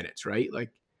starters minutes, right? Like,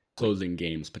 closing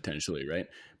games potentially, right?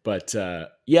 But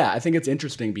yeah, I think it's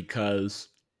interesting because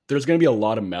there's going to be a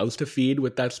lot of mouths to feed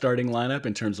with that starting lineup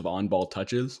in terms of on-ball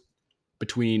touches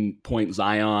between Point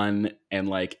Zion and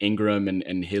like Ingram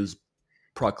and his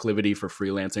proclivity for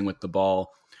freelancing with the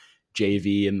ball,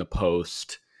 JV in the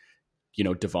post, you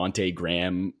know, Devontae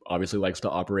Graham obviously likes to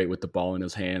operate with the ball in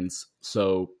his hands.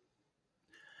 So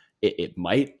it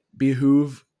might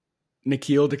behoove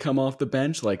Nickeil to come off the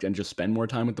bench, like, and just spend more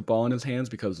time with the ball in his hands,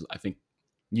 because I think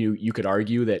you could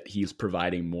argue that he's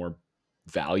providing more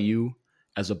value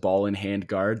as a ball in hand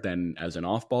guard than as an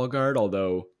off ball guard.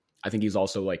 Although I think he's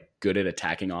also like good at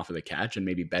attacking off of the catch and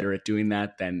maybe better at doing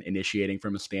that than initiating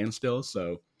from a standstill.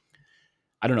 So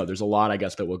I don't know. There's a lot, I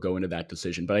guess, that will go into that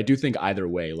decision, but I do think either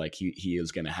way, like he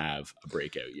is going to have a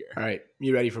breakout year. All right,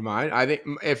 you ready for mine? I think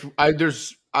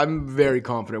I'm very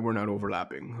confident we're not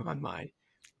overlapping on mine.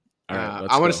 All right,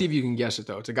 I want to see if you can guess it,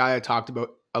 though. It's a guy I talked about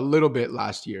a little bit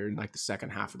last year in like the second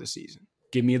half of the season.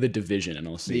 Give me the division and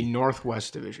I'll see. The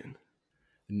Northwest Division.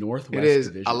 Northwest It is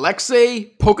Division.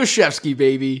 Alexei Pokusevski,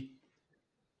 baby.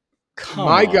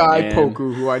 My guy, man.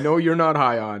 Poku, who I know you're not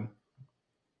high on.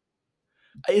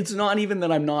 It's not even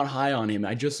that I'm not high on him.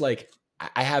 I just like,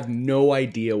 I have no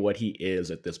idea what he is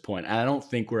at this point. And I don't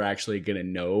think we're actually going to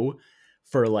know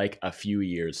for like a few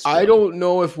years still. I don't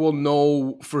know if we'll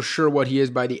know for sure what he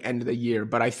is by the end of the year,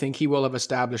 but I think he will have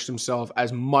established himself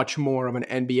as much more of an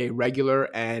NBA regular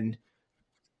and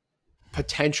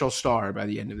potential star by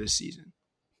the end of this season.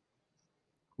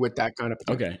 With that kind of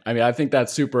potential. Okay. I mean, I think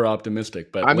that's super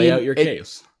optimistic, but lay out your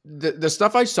case. The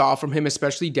stuff I saw from him,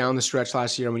 especially down the stretch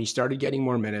last year when he started getting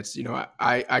more minutes, you know,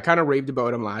 I kind of raved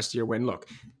about him last year when, look,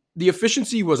 the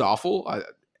efficiency was awful.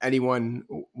 Anyone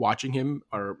watching him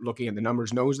or looking at the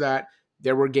numbers knows that.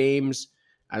 There were games,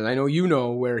 as I know you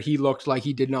know, where he looked like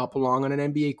he did not belong on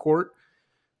an NBA court.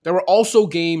 There were also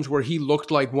games where he looked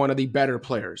like one of the better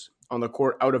players on the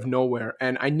court out of nowhere.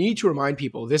 And I need to remind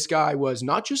people, this guy was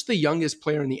not just the youngest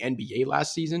player in the NBA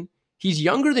last season. He's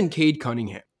younger than Cade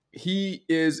Cunningham. He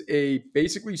is a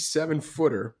basically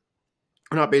 7-footer.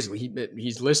 Or not basically,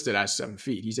 he's listed as 7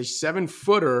 feet. He's a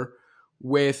 7-footer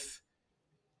with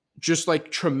just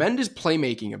like tremendous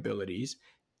playmaking abilities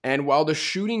And while the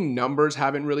shooting numbers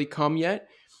haven't really come yet,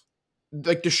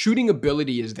 like the shooting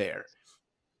ability is there.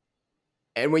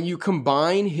 And when you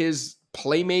combine his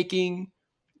playmaking,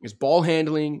 his ball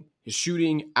handling, his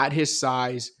shooting at his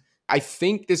size, I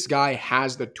think this guy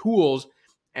has the tools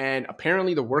and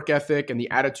apparently the work ethic and the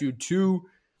attitude to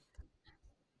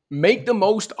make the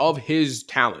most of his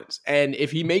talents. And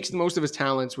if he makes the most of his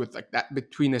talents with like that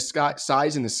between the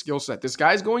size and the skill set, this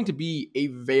guy's going to be a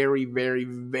very, very,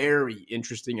 very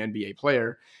interesting NBA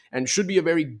player and should be a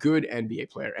very good NBA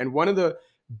player. And one of the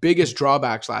biggest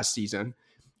drawbacks last season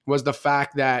was the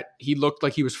fact that he looked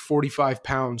like he was 45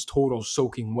 pounds total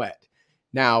soaking wet.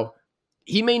 Now,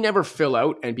 he may never fill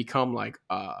out and become like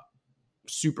a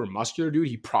super muscular dude.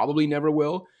 He probably never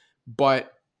will.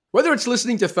 But whether it's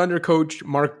listening to Thunder coach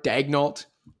Mark Daigneault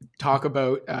talk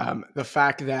about the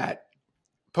fact that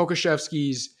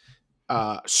Pokusevski's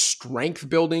strength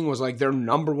building was like their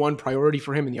number one priority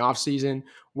for him in the offseason,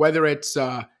 whether it's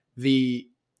the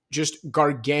just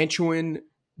gargantuan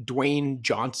Dwayne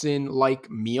Johnson-like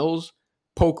meals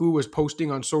Poku was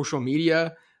posting on social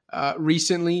media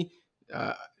recently,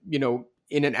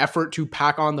 in an effort to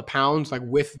pack on the pounds, like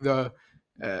with the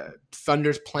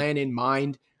Thunder's plan in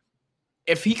mind.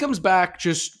 If he comes back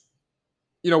just,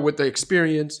 with the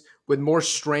experience, with more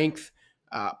strength,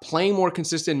 playing more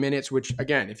consistent minutes, which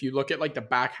again, if you look at like the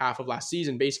back half of last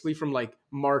season, basically from like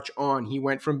March on, he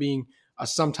went from being a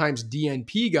sometimes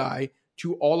DNP guy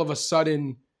to all of a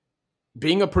sudden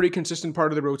being a pretty consistent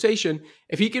part of the rotation.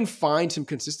 If he can find some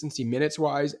consistency minutes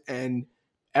wise and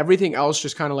everything else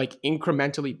just kind of like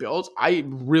incrementally builds, I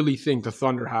really think the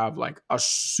Thunder have like a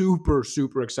super,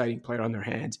 super exciting player on their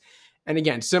hands. And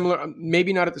again, similar,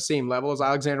 maybe not at the same level as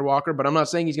Alexander Walker, but I'm not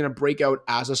saying he's going to break out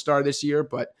as a star this year.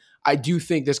 But I do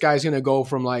think this guy's going to go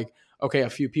from like, okay, a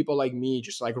few people like me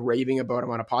just like raving about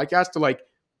him on a podcast to like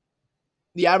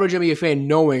the average NBA fan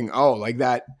knowing, oh, like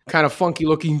that kind of funky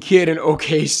looking kid in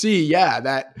OKC. Yeah,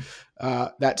 that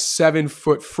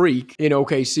 7-foot freak in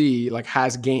OKC like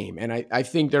has game. And I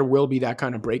think there will be that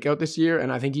kind of breakout this year.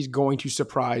 And I think he's going to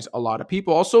surprise a lot of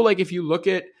people. Also, like if you look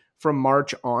at from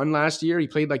March on last year, he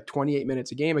played like 28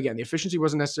 minutes a game. Again, the efficiency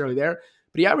wasn't necessarily there,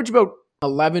 but he averaged about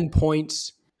 11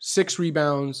 points, 6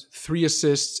 rebounds, 3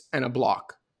 assists, and a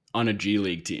block. On a G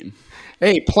League team.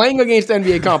 Hey, playing against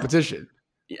NBA competition.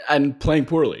 And playing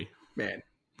poorly. Man.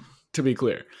 To be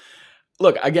clear.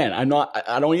 Look, again,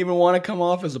 I don't even want to come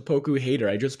off as a Poku hater.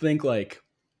 I just think like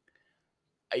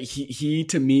he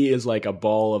to me is like a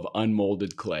ball of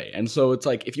unmolded clay. And so it's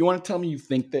like, if you want to tell me you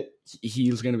think that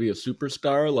he's going to be a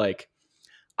superstar, like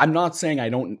I'm not saying I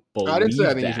don't believe I didn't say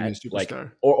I think he's going to be a superstar.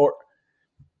 Like, or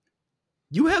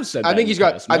you have said that I think he's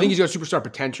got superstar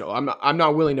potential. I'm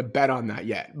not willing to bet on that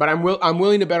yet, but I'm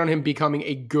willing to bet on him becoming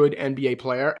a good NBA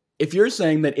player. If you're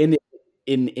saying that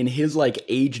in his like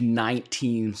age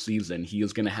 19 season, he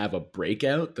is going to have a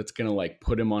breakout that's going to like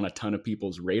put him on a ton of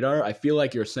people's radar, I feel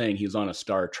like you're saying he's on a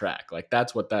star track. Like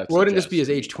that's what that. Wouldn't this be his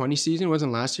age 20 season?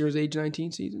 Wasn't last year his age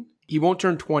 19 season? He won't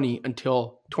turn 20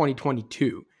 until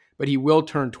 2022, but he will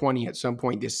turn 20 at some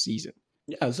point this season.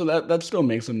 Yeah, so that still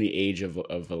makes him the age of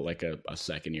a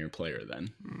second year player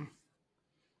then.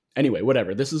 Anyway,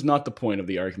 whatever. This is not the point of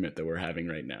the argument that we're having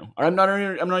right now. I'm not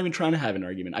even trying to have an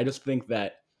argument. I just think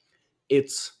that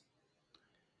it's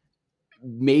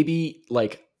maybe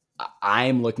like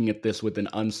I'm looking at this with an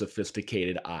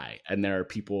unsophisticated eye, and there are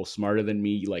people smarter than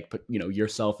me, like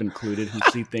yourself included, who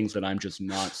see things that I'm just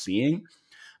not seeing.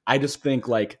 I just think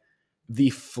like the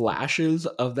flashes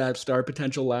of that star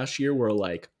potential last year were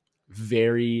like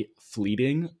very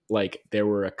fleeting. Like there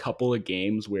were a couple of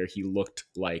games where he looked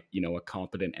like, a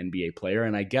competent NBA player.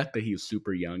 And I get that he's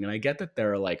super young. And I get that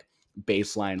there are like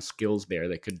baseline skills there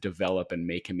that could develop and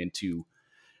make him into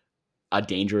a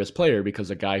dangerous player, because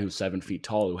a guy who's 7 feet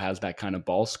tall, who has that kind of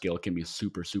ball skill, can be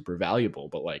super, super valuable.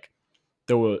 But like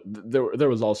there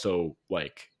was also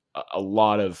like a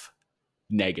lot of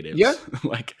negatives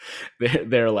like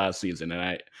their last season.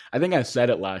 And I think I said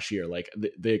it last year, like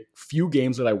the few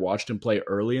games that I watched him play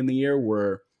early in the year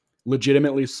were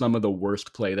legitimately some of the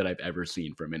worst play that I've ever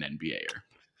seen from an NBAer.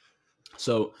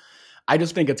 So I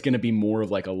just think it's going to be more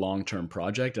of like a long-term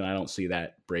project, and I don't see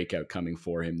that breakout coming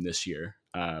for him this year.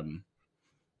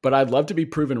 But I'd love to be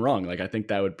proven wrong. Like I think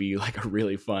that would be like a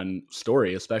really fun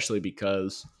story, especially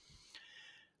because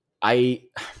I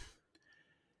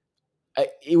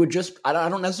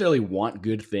don't necessarily want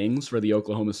good things for the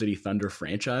Oklahoma City Thunder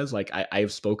franchise. Like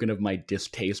I've spoken of my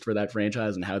distaste for that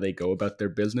franchise and how they go about their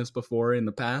business before in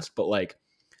the past. But like,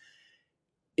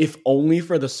 if only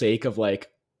for the sake of like,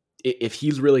 if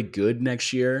he's really good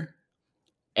next year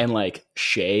and like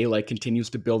Shea like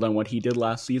continues to build on what he did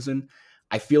last season,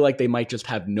 I feel like they might just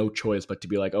have no choice but to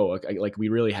be like, oh, okay, like we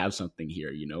really have something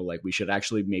here, like we should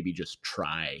actually maybe just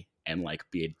try and like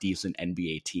be a decent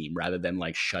NBA team rather than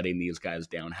like shutting these guys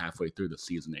down halfway through the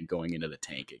season and going into the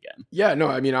tank again. Yeah, no,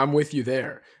 I mean, I'm with you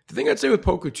there. The thing I'd say with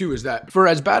Poku too is that for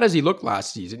as bad as he looked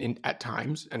last season at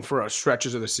times and for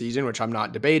stretches of the season, which I'm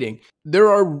not debating, there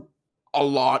are a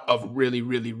lot of really,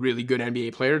 really, really good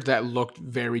NBA players that looked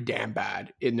very damn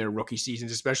bad in their rookie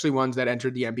seasons, especially ones that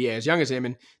entered the NBA as young as him.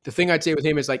 And the thing I'd say with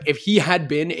him is like, if he had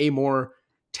been a more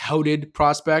touted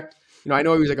prospect, I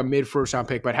know he was like a mid first round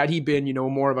pick, but had he been,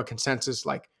 more of a consensus,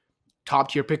 like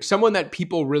top tier pick, someone that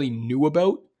people really knew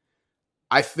about,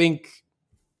 I think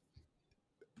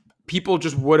people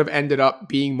just would have ended up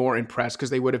being more impressed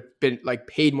because they would have been like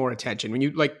paid more attention. When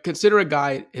you like consider a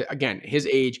guy, again, his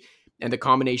age and the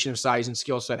combination of size and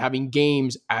skill set, having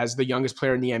games as the youngest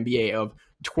player in the NBA of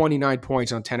 29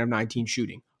 points on 10 of 19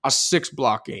 shooting, a 6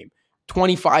 block game,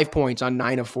 25 points on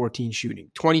 9 of 14 shooting,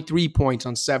 23 points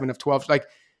on 7 of 12. Like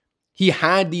he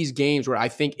had these games where I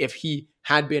think if he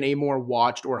had been a more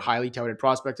watched or highly touted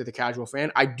prospect to the casual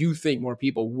fan, I do think more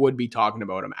people would be talking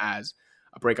about him as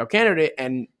a breakout candidate.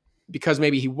 And because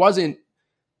maybe he wasn't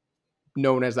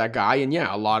known as that guy. And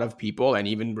yeah, a lot of people and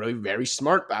even really very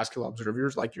smart basketball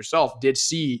observers like yourself did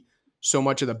see so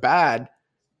much of the bad.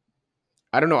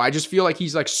 I don't know. I just feel like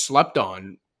he's like slept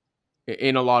on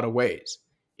in a lot of ways,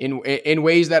 in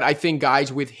ways that I think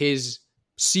guys with his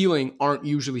ceiling aren't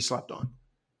usually slept on.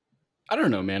 I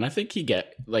don't know, man. I think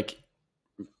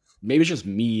maybe it's just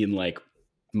me and like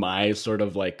my sort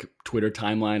of like Twitter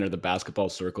timeline or the basketball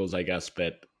circles, I guess,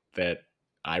 that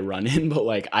I run in. But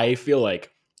like, I feel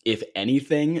like if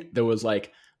anything, there was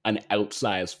like an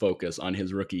outsized focus on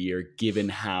his rookie year, given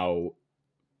how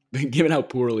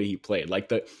poorly he played.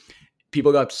 Like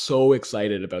people got so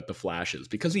excited about the flashes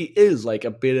because he is like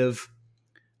a bit of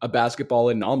a basketball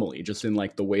anomaly, just in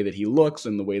like the way that he looks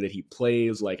and the way that he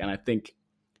plays. Like, and I think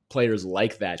players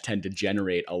like that tend to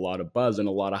generate a lot of buzz and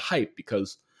a lot of hype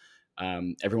because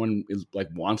everyone is like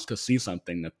wants to see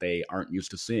something that they aren't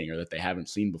used to seeing or that they haven't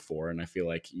seen before. And I feel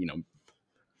like,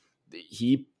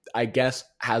 he, I guess,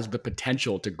 has the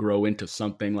potential to grow into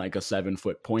something like a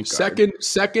 7-foot point guard.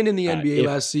 Second in the NBA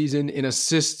last season in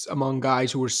assists among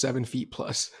guys who were 7 feet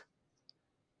plus.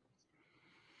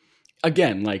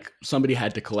 Again, like somebody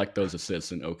had to collect those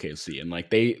assists in OKC, and like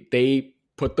they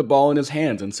put the ball in his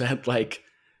hands and said like,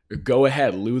 go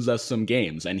ahead, lose us some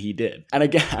games, and he did. And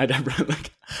again,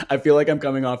 I feel like I'm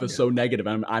coming off as so negative.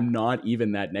 I'm not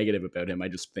even that negative about him. I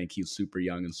just think he's super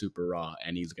young and super raw,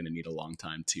 and he's going to need a long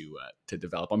time to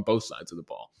develop on both sides of the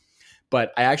ball.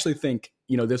 But I actually think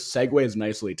this segues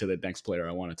nicely to the next player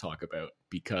I want to talk about,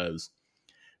 because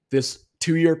this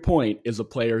to your point is a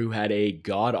player who had a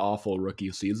god awful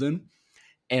rookie season,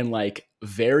 and like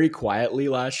very quietly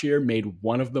last year made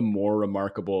one of the more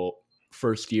remarkable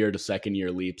first year to second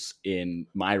year leaps in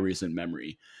my recent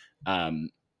memory.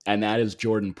 And that is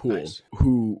Jordan Poole, nice.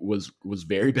 Who was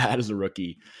very bad as a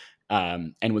rookie,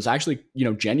 and was actually,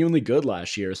 genuinely good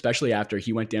last year, especially after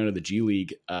he went down to the G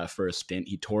League for a stint.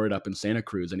 He tore it up in Santa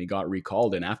Cruz and he got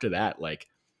recalled. And after that, like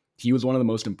he was one of the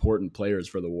most important players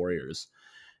for the Warriors.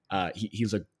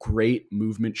 He's a great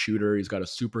movement shooter. He's got a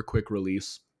super quick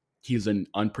release. He's an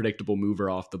unpredictable mover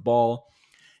off the ball.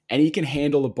 And he can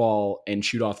handle the ball and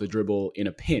shoot off the dribble in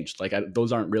a pinch. Like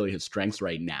those aren't really his strengths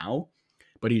right now,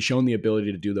 but he's shown the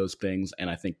ability to do those things. And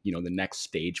I think, the next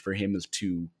stage for him is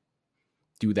to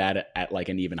do that at like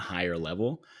an even higher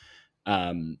level.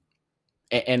 And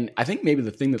I think maybe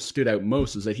the thing that stood out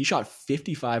most is that he shot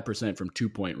 55% from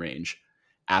 2-point range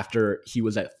after he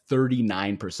was at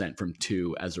 39% from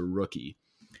 2 as a rookie.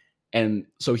 And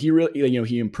so he really,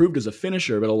 he improved as a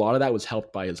finisher, but a lot of that was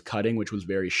helped by his cutting, which was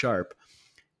very sharp.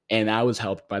 And that was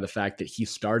helped by the fact that he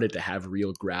started to have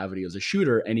real gravity as a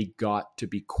shooter, and he got to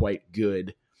be quite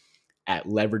good at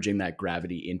leveraging that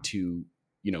gravity into,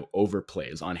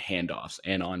 overplays on handoffs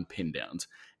and on pin downs.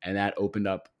 And that opened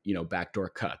up, backdoor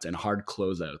cuts and hard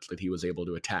closeouts that he was able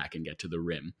to attack and get to the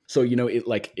rim. So,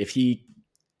 if he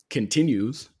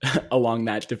continues along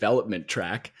that development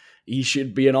track, he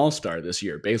should be an all-star this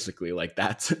year, basically. Like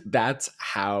that's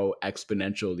how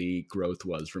exponential the growth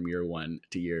was from year 1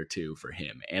 to year 2 for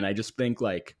him. And I just think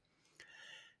like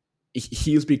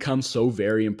he's become so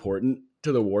very important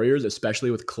to the Warriors,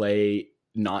 especially with Klay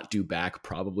not due back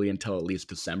probably until at least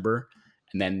December,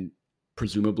 and then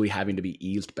presumably having to be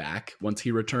eased back once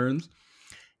he returns.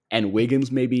 And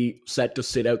Wiggins may be set to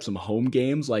sit out some home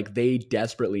games. Like they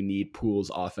desperately need Poole's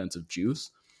offensive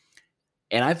juice.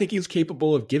 And I think he's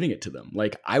capable of giving it to them.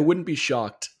 Like, I wouldn't be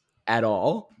shocked at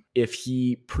all if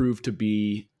he proved to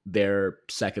be their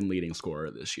second leading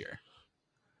scorer this year.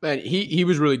 And he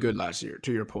was really good last year,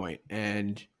 to your point,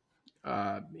 and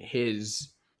his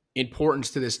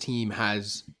importance to this team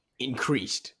has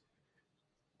increased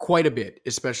quite a bit,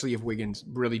 especially if Wiggins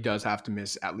really does have to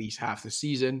miss at least half the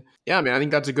season. Yeah, I mean, I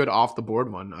think that's a good off the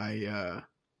board one. I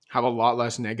have a lot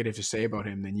less negative to say about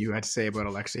him than you had to say about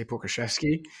Alexei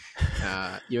Pokusevski,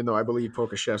 even though I believe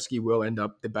Pokusevski will end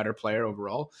up the better player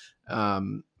overall.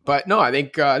 But no, I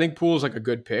think Poole's like a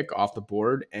good pick off the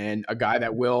board and a guy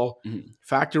that will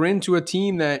factor into a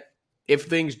team that if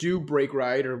things do break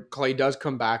right or Clay does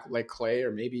come back like Clay,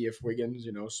 or maybe if Wiggins,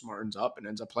 smartens up and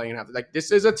ends up playing after, like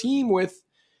this is a team with,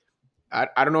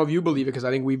 I don't know if you believe it because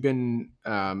I think we've been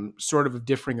sort of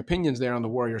differing opinions there on the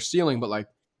Warriors ceiling, but like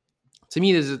to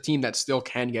me, this is a team that still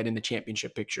can get in the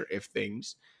championship picture if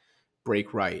things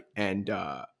break right. And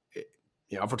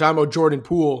if we're talking about Jordan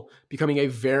Poole becoming a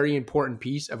very important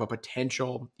piece of a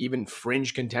potential even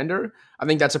fringe contender, I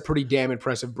think that's a pretty damn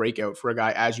impressive breakout for a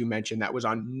guy, as you mentioned, that was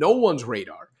on no one's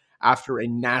radar after a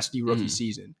nasty rookie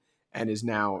season and is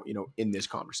now, in this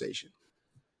conversation.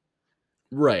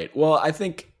 Right. Well, I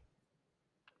think,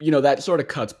 that sort of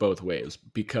cuts both ways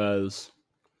because,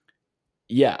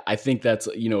 yeah, I think that's,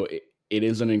 it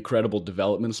is an incredible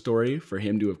development story for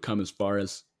him to have come as far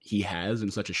as he has in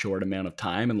such a short amount of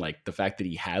time. And like the fact that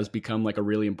he has become like a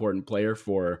really important player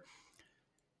for,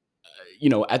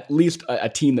 at least a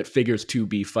team that figures to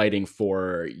be fighting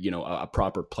for, a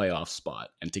proper playoff spot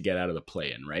and to get out of the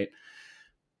play-in, right?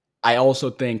 I also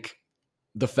think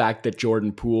the fact that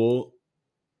Jordan Poole,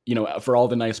 for all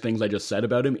the nice things I just said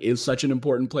about him, is such an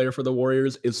important player for the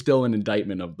Warriors is still an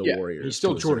indictment of the Warriors. He's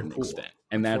still Jordan Poole.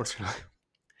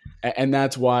 And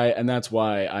that's why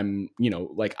I'm,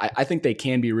 I think they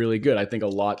can be really good. I think a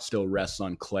lot still rests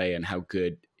on Clay and how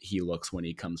good he looks when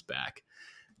he comes back.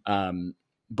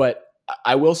 But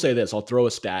I will say this, I'll throw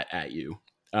a stat at you.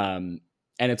 And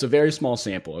it's a very small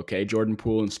sample, okay? Jordan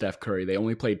Poole and Steph Curry, they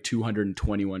only played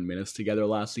 221 minutes together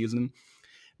last season,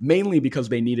 mainly because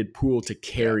they needed Poole to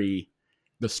carry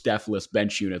the Steph-less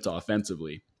bench units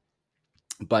offensively.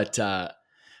 But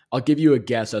I'll give you a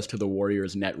guess as to the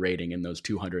Warriors' net rating in those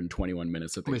 221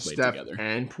 minutes that they played Steph together.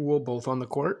 And Poole both on the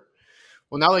court?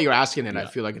 Well, now that you're asking it, I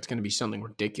feel like it's going to be something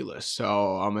ridiculous.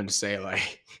 So I'm going to say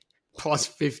like plus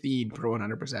 15 per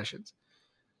 100 possessions.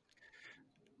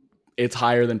 It's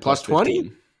higher than plus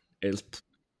 20? It's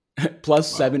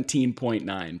plus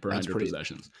 17.9 per 100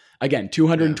 possessions. Again,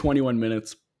 221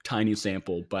 minutes, tiny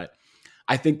sample, but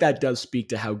I think that does speak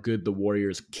to how good the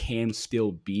Warriors can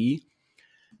still be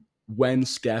when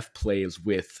Steph plays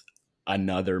with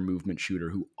another movement shooter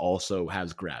who also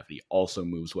has gravity, also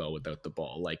moves well without the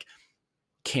ball, like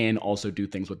can also do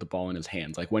things with the ball in his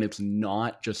hands. Like when it's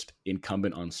not just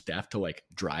incumbent on Steph to like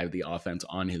drive the offense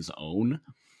on his own,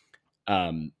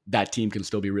 that team can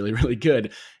still be really, really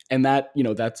good. And that,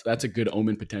 that's a good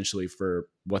omen potentially for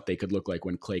what they could look like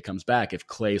when Clay comes back. If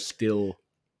Clay still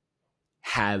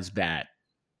has that,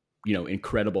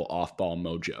 incredible off-ball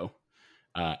mojo,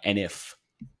 and if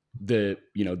the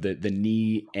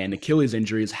knee and Achilles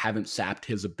injuries haven't sapped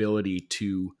his ability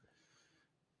to,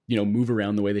 move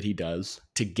around the way that he does,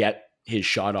 to get his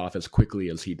shot off as quickly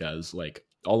as he does, like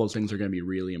all those things are going to be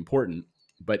really important.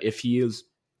 But if he is,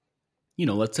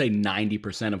 let's say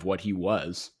 90% of what he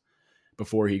was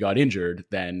before he got injured,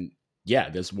 then yeah,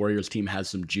 this Warriors team has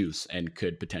some juice and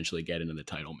could potentially get into the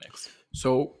title mix.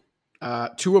 So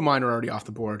two of mine are already off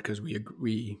the board because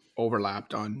we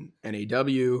overlapped on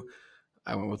NAW.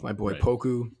 I went with my boy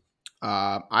Poku.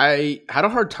 I had a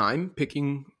hard time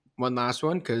picking one last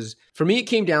one because for me it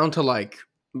came down to like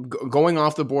going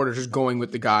off the board or just going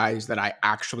with the guys that I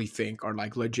actually think are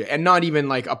like legit and not even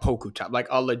like a Poku type, like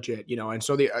a legit, And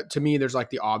so to me, there's like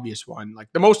the obvious one, like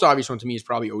the most obvious one to me is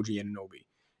probably OG Anunoby.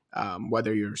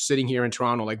 Whether you're sitting here in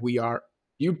Toronto like we are,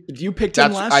 you picked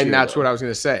him last year. And that's what I was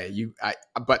going to say.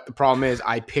 But the problem is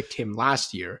I picked him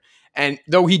last year. And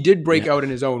though he did break out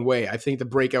in his own way, I think the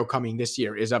breakout coming this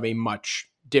year is of a much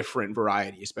different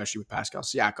variety, especially with Pascal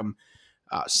Siakam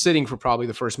sitting for probably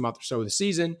the first month or so of the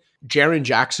season. Jaren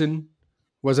Jackson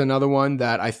was another one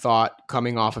that I thought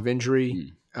coming off of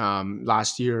injury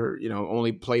last year,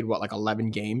 only played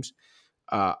 11 games.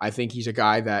 I think he's a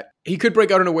guy that he could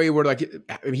break out in a way where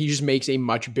he just makes a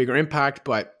much bigger impact,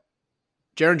 but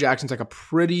Jaren Jackson's like a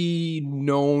pretty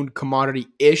known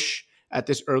commodity-ish at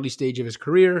this early stage of his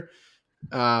career.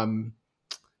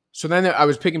 So then I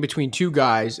was picking between two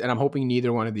guys, and I'm hoping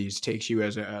neither one of these takes you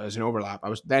as an overlap. I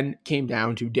was then came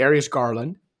down to Darius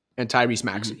Garland and Tyrese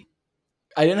Maxey.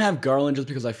 I didn't have Garland just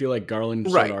because I feel like Garland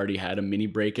already had a mini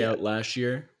breakout last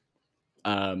year.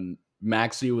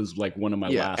 Maxey was like one of my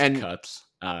last cuts.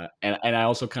 And I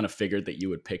also kind of figured that you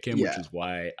would pick him, which Yeah, is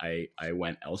why I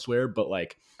went elsewhere. But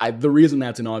like the reason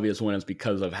that's an obvious one is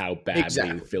because of how badly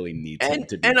exactly. Philly needs him And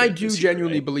to do and I good do this year,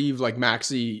 genuinely right? believe like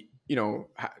Maxey,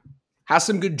 has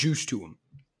some good juice to him.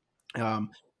 Um,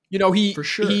 For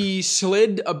sure. he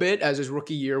slid a bit as his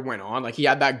rookie year went on. Like he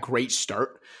had that great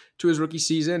start to his rookie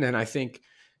season, and I think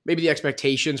maybe the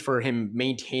expectations for him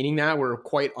maintaining that were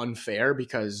quite unfair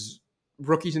because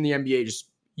rookies in the NBA just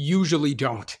usually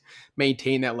don't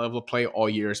maintain that level of play all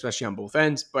year, especially on both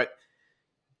ends. But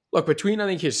look, between I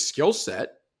think his skill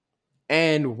set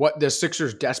and what the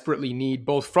Sixers desperately need,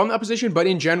 both from that position, but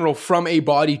in general from a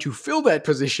body to fill that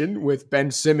position, with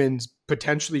Ben Simmons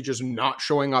potentially just not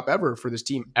showing up ever for this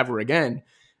team ever again,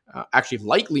 actually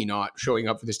likely not showing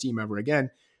up for this team ever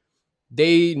again.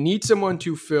 They need someone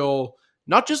to fill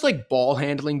not just like ball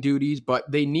handling duties, but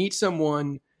they need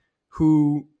someone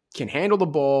who can handle the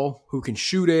ball, who can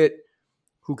shoot it,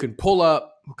 who can pull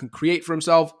up, who can create for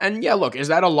himself. And yeah, look, is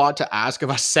that a lot to ask of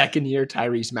a second year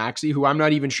Tyrese Maxey, who I'm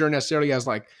not even sure necessarily has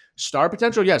like star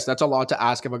potential? Yes, that's a lot to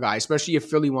ask of a guy, especially if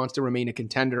Philly wants to remain a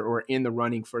contender or in the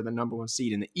running for the number one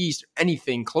seed in the East or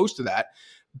anything close to that.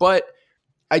 But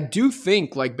I do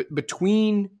think like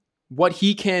between what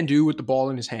he can do with the ball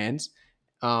in his hands,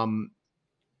 um,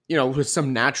 with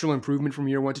some natural improvement from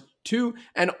year 1 to 2,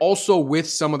 and also with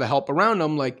some of the help around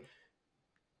him, like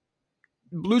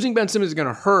losing Ben Simmons is going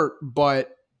to hurt,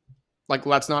 but like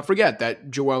let's not forget that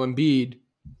Joel Embiid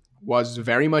was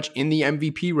very much in the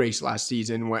MVP race last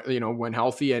season when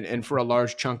healthy and for a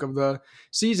large chunk of the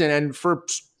season, and for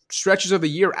stretches of the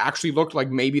year actually looked like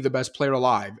maybe the best player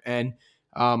alive. And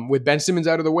with Ben Simmons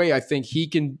out of the way, I think he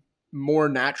can more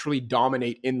naturally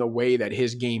dominate in the way that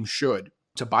his game should.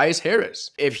 Tobias Harris,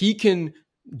 if he can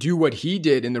do what he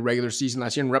did in the regular season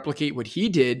last year and replicate what he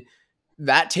did,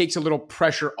 that takes a little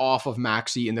pressure off of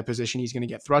Maxey in the position he's going to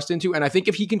get thrust into. And I think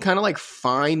if he can kind of like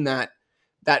find that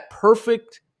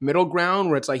perfect middle ground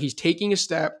where it's like he's taking a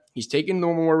step, he's taking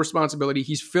more responsibility,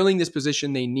 he's filling this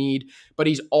position they need, but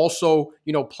he's also,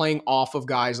 playing off of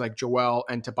guys like Joel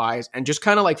and Tobias and just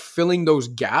kind of like filling those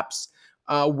gaps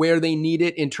where they need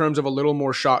it in terms of a little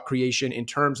more shot creation, in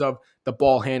terms of the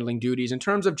ball handling duties, in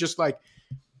terms of just like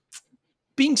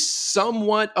being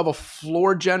somewhat of a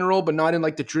floor general, but not in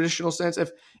like the traditional sense.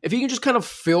 If he can just kind of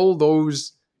fill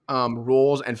those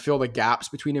roles and fill the gaps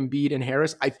between Embiid and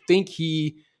Harris, I think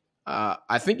he's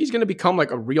going to become like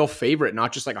a real favorite,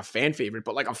 not just like a fan favorite,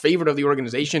 but like a favorite of the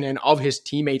organization and of his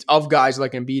teammates, of guys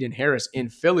like Embiid and Harris in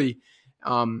Philly.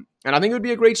 And I think it would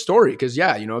be a great story because,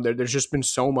 there's just been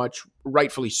so much,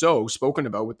 rightfully so, spoken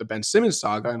about with the Ben Simmons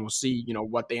saga, and we'll see,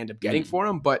 what they end up getting for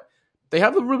him. But they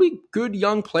have a really good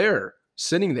young player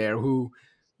sitting there who,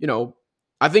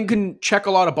 I think can check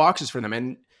a lot of boxes for them.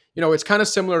 And, it's kind of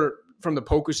similar from the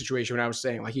Poku situation when I was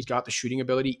saying, like, he's got the shooting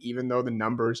ability, even though the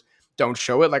numbers don't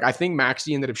show it. Like, I think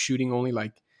Maxey ended up shooting only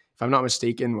like, if I'm not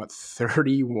mistaken,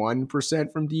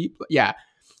 31% from deep? Yeah.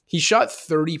 He shot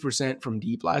 30% from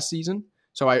deep last season.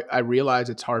 So I realize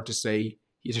it's hard to say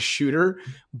he's a shooter,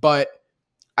 but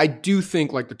I do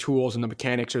think like the tools and the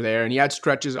mechanics are there. And he had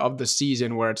stretches of the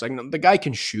season where it's like, the guy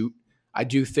can shoot. I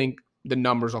do think the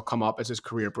numbers will come up as his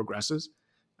career progresses.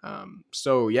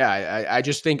 I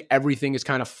just think everything is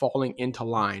kind of falling into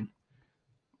line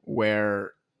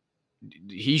where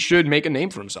he should make a name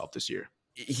for himself this year.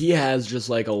 He has just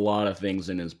like a lot of things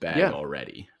in his bag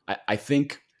already. I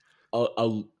think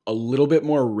a little bit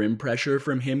more rim pressure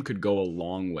from him could go a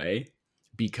long way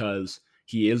because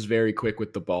he is very quick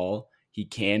with the ball. He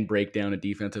can break down a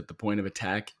defense at the point of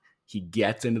attack. He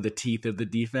gets into the teeth of the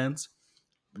defense.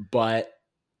 But,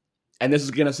 and this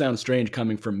is going to sound strange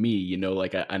coming from me,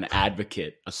 like an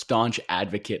advocate, a staunch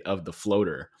advocate of the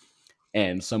floater,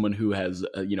 and someone who has,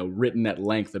 written at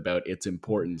length about its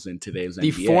importance in today's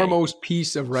NBA. The foremost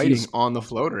piece of writing on the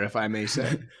floater, if I may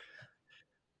say.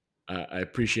 I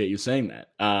appreciate you saying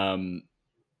that.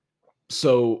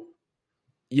 So,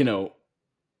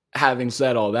 having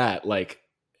said all that, like,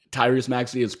 Tyrese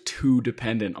Maxey is too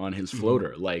dependent on his floater.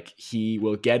 Mm-hmm. Like, he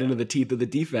will get into the teeth of the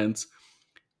defense,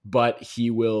 but he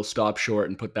will stop short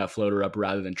and put that floater up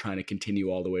rather than trying to continue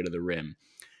all the way to the rim.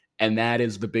 And that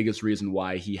is the biggest reason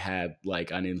why he had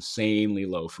like an insanely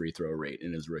low free throw rate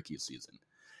in his rookie season.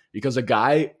 Because a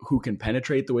guy who can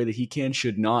penetrate the way that he can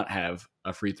should not have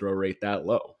a free throw rate that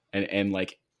low. And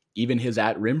like even his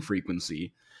at rim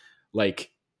frequency,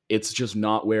 like it's just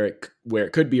not where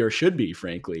it could be or should be,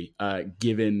 frankly,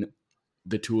 given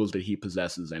the tools that he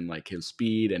possesses and like his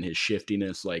speed and his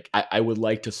shiftiness. Like I would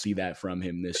like to see that from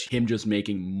him him just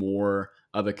making more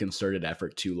of a concerted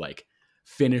effort to like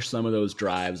finish some of those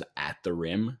drives at the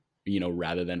rim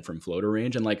rather than from floater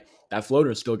range. And like that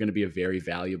floater is still going to be a very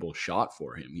valuable shot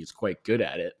for him. He's quite good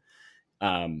at it.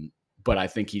 But I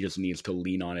think he just needs to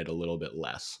lean on it a little bit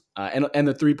less. And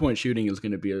the 3-point shooting is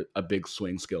going to be a big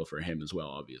swing skill for him as well,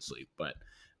 obviously. But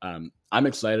I'm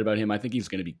excited about him. I think he's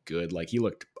going to be good. Like he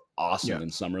looked awesome in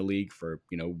Summer League for,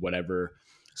 whatever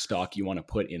stock you want to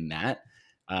put in that.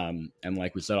 And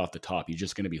like we said off the top, he's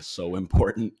just going to be so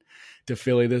important to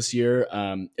Philly this year,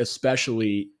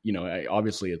 especially,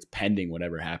 obviously it's pending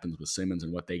whatever happens with Simmons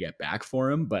and what they get back for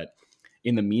him. But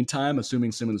in the meantime,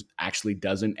 assuming Simmons actually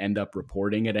doesn't end up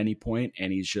reporting at any point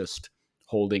and he's just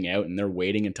holding out and they're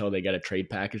waiting until they get a trade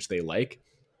package they like,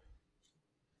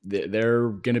 they're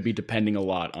going to be depending a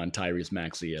lot on Tyrese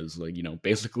Maxey as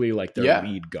basically like their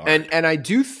lead guard. And I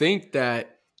do think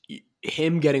that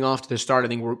him getting off to the start, I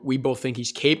think we both think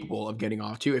he's capable of getting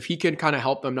off to. If he can kind of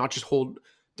help them not just hold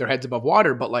their heads above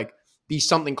water, but like be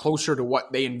something closer to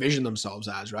what they envision themselves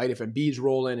as, right? If Embiid's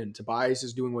rolling and Tobias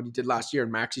is doing what he did last year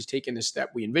and Maxey's taking the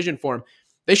step we envisioned for him,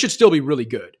 they should still be really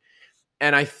good.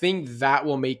 And I think that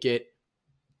will make it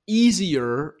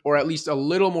easier, or at least a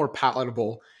little more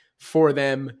palatable for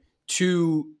them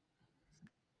to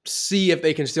see if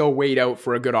they can still wait out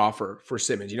for a good offer for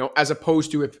Simmons, as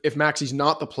opposed to if Maxey's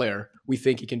not the player we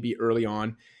think he can be early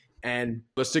on, and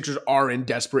the Sixers are in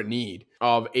desperate need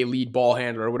of a lead ball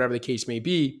handler or whatever the case may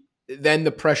be, then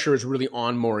the pressure is really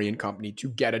on Morey and company to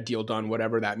get a deal done,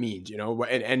 whatever that means,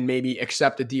 and maybe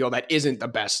accept a deal that isn't the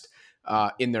best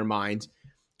in their minds.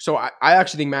 So I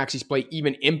actually think Maxey's play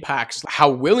even impacts how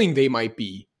willing they might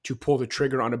be to pull the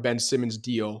trigger on a Ben Simmons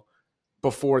deal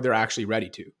before they're actually ready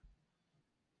to.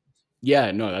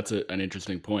 Yeah, no, that's an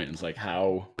interesting point. It's like,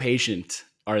 how patient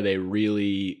are they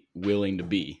really willing to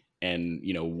be? And,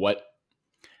 what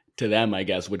to them, I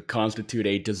guess, would constitute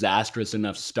a disastrous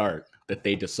enough start that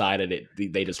they decided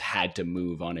they just had to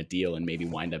move on a deal and maybe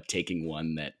wind up taking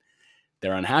one that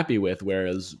they're unhappy with.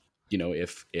 Whereas,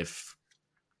 if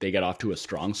they get off to a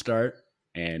strong start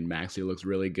and Maxey looks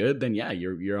really good, then yeah,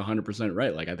 you're 100%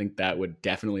 right. Like, I think that would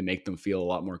definitely make them feel a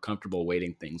lot more comfortable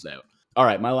waiting things out. All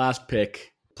right, my last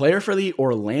pick. Player for the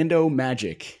Orlando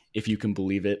Magic, if you can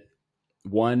believe it,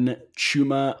 one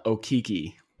Chuma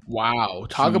Okeke. Wow,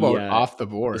 talk about off the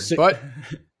board, but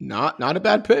not a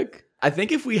bad pick. I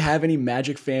think if we have any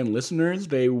Magic fan listeners,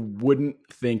 they wouldn't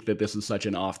think that this is such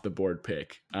an off the board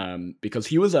pick, because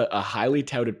he was a highly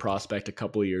touted prospect a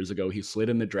couple of years ago. He slid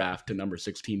in the draft to number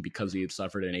 16 because he had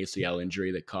suffered an ACL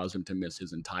injury that caused him to miss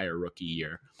his entire rookie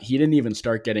year. He didn't even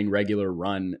start getting regular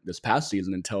run this past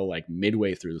season until like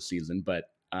midway through the season, but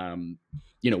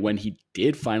when he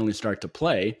did finally start to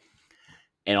play,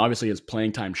 and obviously his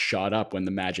playing time shot up when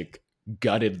the Magic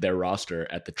gutted their roster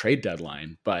at the trade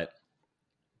deadline, but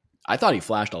I thought he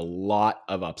flashed a lot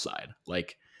of upside.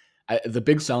 Like, the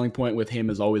big selling point with him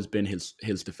has always been his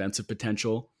defensive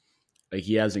potential. Like,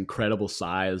 he has incredible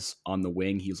size on the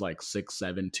wing. He's like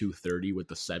 6'7", 230 with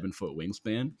the 7-foot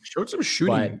wingspan. Showed some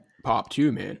shooting pop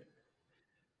too, man.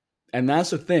 And that's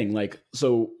the thing. Like,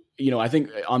 so, I think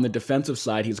on the defensive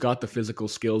side, he's got the physical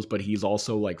skills, but he's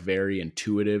also like very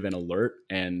intuitive and alert.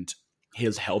 And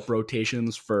his help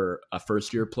rotations for a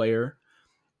first-year player,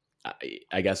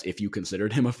 I guess if you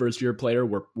considered him a first-year player,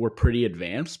 were pretty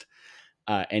advanced.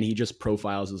 And he just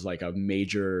profiles as like a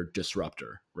major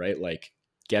disruptor, right? Like,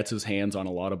 gets his hands on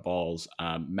a lot of balls,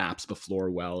 maps the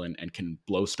floor well, and can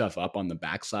blow stuff up on the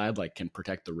backside, like can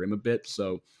protect the rim a bit.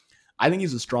 So I think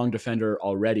he's a strong defender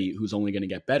already who's only going to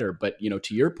get better. But,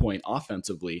 to your point,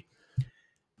 offensively,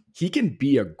 he can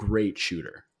be a great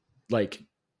shooter. Like,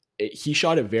 he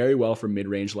shot it very well from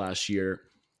mid-range last year.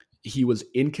 He was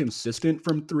inconsistent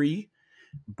from three,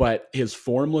 but his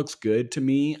form looks good to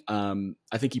me.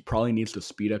 I think he probably needs to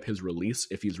speed up his release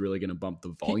if he's really going to bump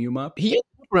the volume up. He ended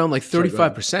up around like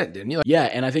 35%, didn't he? Yeah,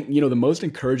 and I think, the most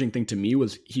encouraging thing to me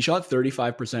was he shot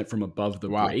 35% from above the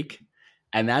break.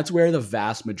 And that's where the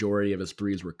vast majority of his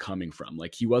threes were coming from.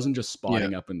 Like, he wasn't just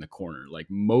spotting up in the corner. Like,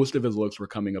 most of his looks were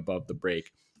coming above the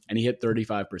break, and he hit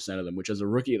 35% of them, which as a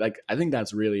rookie, like, I think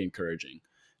that's really encouraging.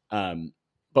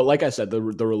 But like I said, the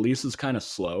release is kind of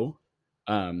slow.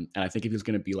 And I think if he's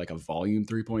going to be like a volume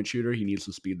 3-point shooter, he needs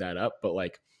to speed that up. But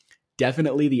like,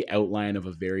 definitely the outline of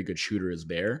a very good shooter is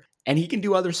there. And he can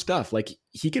do other stuff. Like,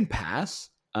 he can pass.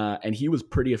 And he was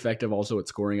pretty effective also at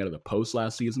scoring out of the post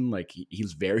last season. Like,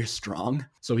 he's very strong,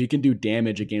 so he can do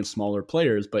damage against smaller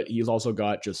players, but he's also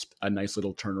got just a nice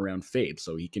little turnaround fade.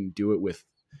 So he can do it with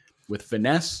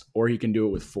finesse, or he can do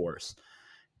it with force.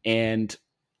 And,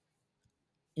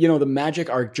 the Magic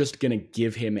are just going to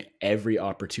give him every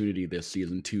opportunity this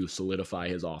season to solidify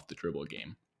his off the dribble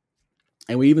game.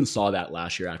 And we even saw that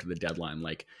last year after the deadline.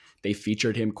 Like, they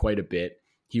featured him quite a bit.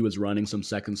 he was running some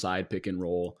second side pick and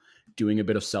roll, doing a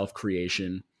bit of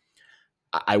self-creation.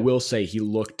 I will say he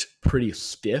looked pretty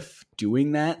stiff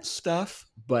doing that stuff,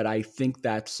 but I think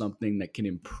that's something that can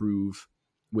improve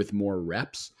with more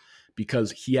reps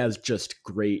because he has just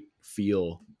great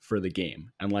feel for the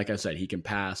game. And like I said, he can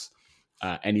pass,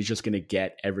 and he's just going to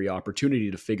get every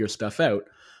opportunity to figure stuff out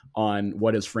on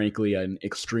what is frankly an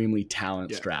extremely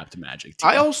talent-strapped Magic team.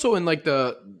 I also, in like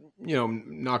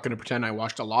not going to pretend I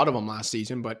watched a lot of him last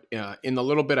season, but in the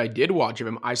little bit I did watch of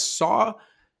him, I saw,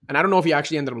 and I don't know if he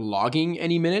actually ended up logging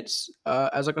any minutes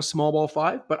as like a small ball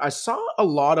 5, but I saw a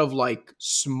lot of like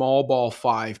small ball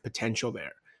 5 potential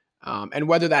there. And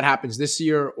whether that happens this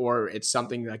year or it's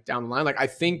something like down the line, like I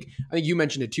think you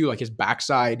mentioned it too, like his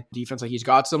backside defense, like he's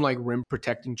got some like rim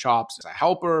protecting chops as a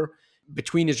helper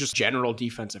between his just general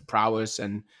defensive prowess.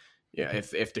 And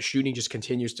if the shooting just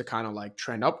continues to kind of like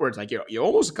trend upwards, like you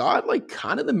almost got like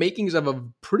kind of the makings of a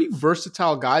pretty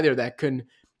versatile guy there that can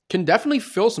definitely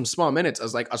fill some small minutes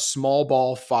as like a small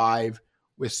ball 5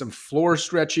 with some floor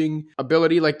stretching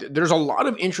ability. Like there's a lot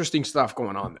of interesting stuff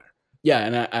going on there. Yeah,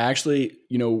 and I actually,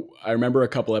 I remember a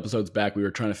couple episodes back, we were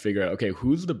trying to figure out, okay,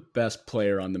 who's the best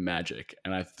player on the Magic?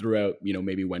 And I threw out,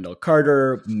 maybe Wendell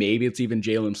Carter, maybe it's even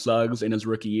Jalen Suggs in his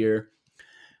rookie year.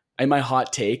 And my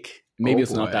hot take, maybe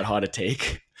it's not that hot a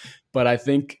take, but I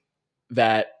think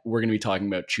that we're going to be talking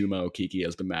about Chuma Okeke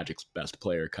as the Magic's best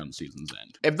player come season's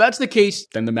end. If that's the case,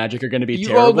 then the Magic are going to be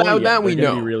terrible. That we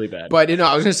know, be really bad. But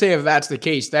I was going to say, if that's the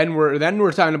case, then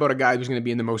we're talking about a guy who's going to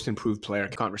be in the most improved player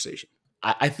conversation.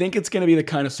 I think it's going to be the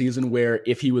kind of season where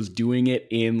if he was doing it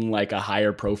in like a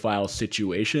higher profile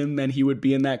situation, then he would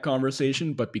be in that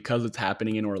conversation. But because it's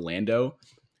happening in Orlando,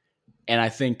 and I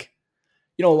think,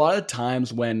 a lot of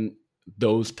times when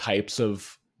those types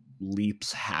of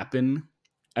leaps happen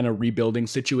in a rebuilding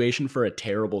situation for a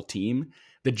terrible team,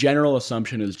 the general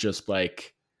assumption is just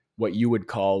like what you would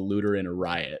call looter in a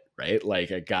riot, right? Like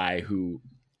a guy who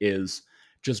is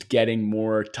just getting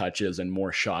more touches and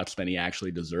more shots than he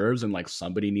actually deserves. And like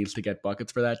somebody needs to get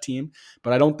buckets for that team.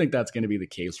 But I don't think that's going to be the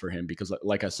case for him because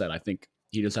like I said, I think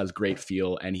he just has great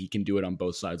feel and he can do it on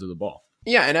both sides of the ball.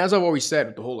 Yeah. And as I've always said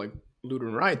with the whole like looter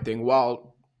and riot thing,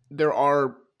 while there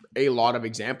are a lot of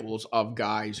examples of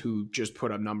guys who just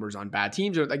put up numbers on bad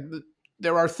teams, or like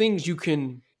there are things you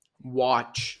can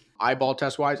watch eyeball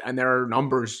test wise, and there are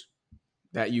numbers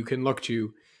that you can look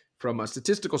to from a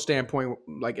statistical standpoint,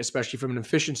 like especially from an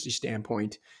efficiency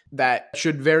standpoint, that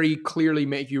should very clearly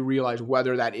make you realize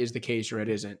whether that is the case or it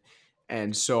isn't.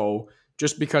 And so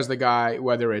just because the guy,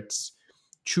 whether it's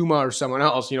Chuma or someone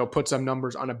else, puts some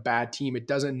numbers on a bad team, it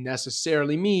doesn't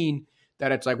necessarily mean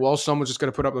that it's like, well, someone's just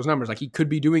going to put up those numbers. Like he could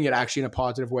be doing it actually in a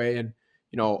positive way. And,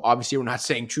 obviously we're not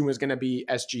saying Chuma is going to be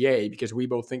SGA because we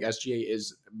both think SGA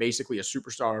is basically a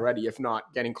superstar already, if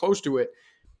not getting close to it.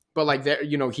 But like there,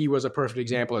 he was a perfect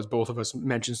example, as both of us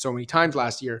mentioned so many times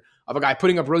last year, of a guy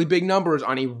putting up really big numbers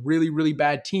on a really, really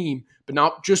bad team, but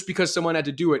not just because someone had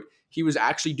to do it. He was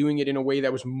actually doing it in a way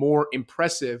that was more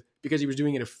impressive because he was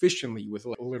doing it efficiently with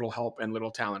little help and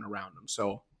little talent around him.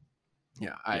 So,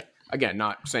 again,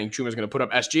 not saying Chuma's going to put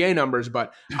up SGA numbers,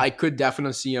 but I could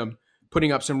definitely see him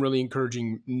putting up some really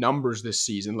encouraging numbers this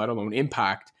season, let alone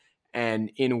impact,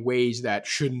 and in ways that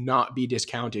should not be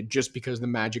discounted just because the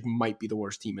Magic might be the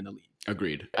worst team in the league.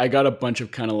 Agreed. I got a bunch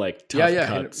of kind of like tough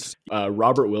cuts.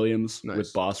 Robert Williams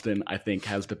with Boston, I think,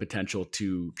 has the potential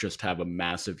to just have a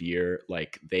massive year.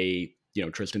 Like they,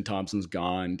 Tristan Thompson's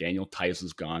gone, Daniel Tice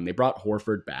is gone. They brought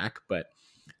Horford back, but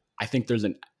I think there's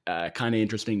an kind of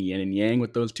interesting yin and yang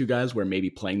with those two guys where maybe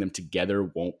playing them together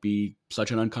won't be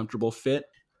such an uncomfortable fit.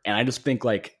 And I just think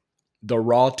like the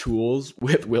raw tools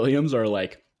with Williams are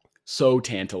like so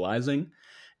tantalizing.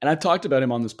 And I've talked about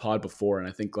him on this pod before. And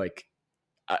I think like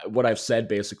what I've said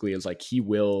basically is like, he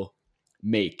will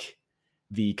make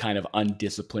the kind of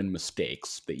undisciplined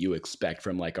mistakes that you expect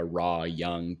from like a raw,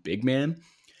 young big man.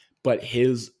 But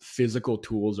his physical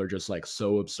tools are just like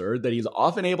so absurd that he's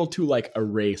often able to like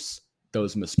erase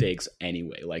those mistakes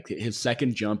anyway. Like his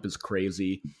second jump is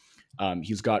crazy.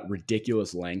 He's got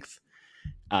ridiculous length.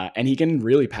 And he can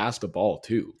really pass the ball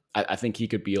too. I think he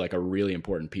could be like a really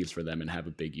important piece for them and have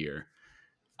a big year.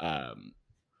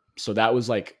 So that was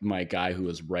like my guy who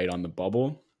was right on the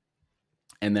bubble.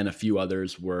 And then a few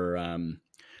others were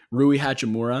Rui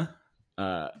Hachimura.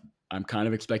 I'm kind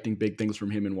of expecting big things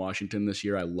from him in Washington this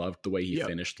year. I loved the way he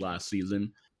finished last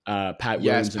season. Pat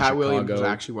Williams was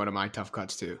actually one of my tough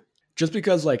cuts too. Just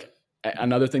because like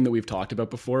another thing that we've talked about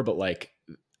before, but like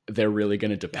they're really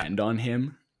going to depend on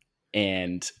him.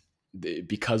 And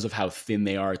because of how thin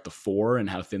they are at the 4 and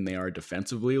how thin they are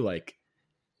defensively, like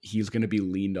he's going to be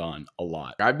leaned on a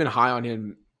lot. I've been high on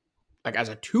him like as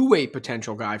a two-way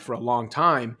potential guy for a long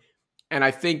time. And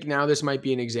I think now this might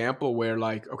be an example where,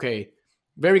 like, okay,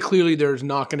 very clearly there's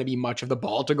not going to be much of the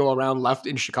ball to go around left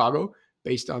in Chicago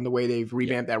based on the way they've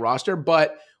revamped that roster.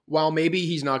 But while maybe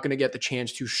he's not going to get the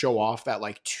chance to show off that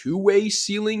like two-way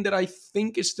ceiling that I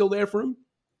think is still there for him,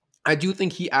 I do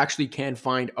think he actually can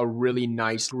find a really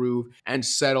nice groove and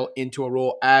settle into a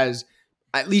role as,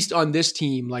 at least on this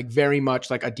team, like very much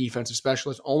like a defensive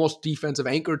specialist, almost defensive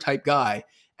anchor type guy.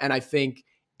 And I think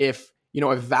if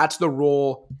that's the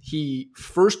role he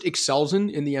first excels in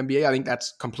the NBA, I think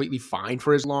that's completely fine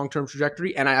for his long-term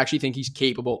trajectory. And I actually think he's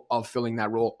capable of filling that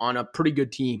role on a pretty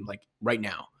good team, like right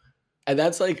now. And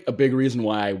that's like a big reason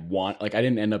why I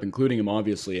didn't end up including him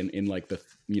obviously in like the,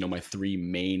 my three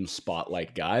main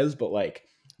spotlight guys. But like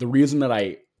the reason that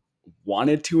I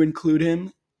wanted to include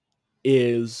him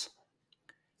is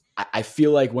I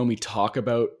feel like when we talk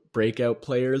about breakout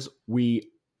players,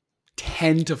 we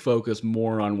tend to focus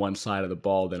more on one side of the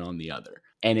ball than on the other.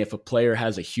 And if a player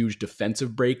has a huge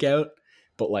defensive breakout,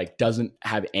 but like doesn't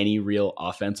have any real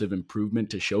offensive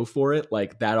improvement to show for it,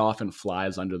 like that often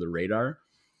flies under the radar.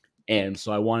 And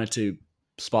so I wanted to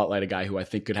spotlight a guy who I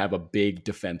think could have a big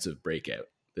defensive breakout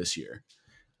this year.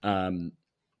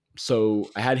 So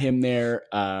I had him there.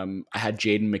 I had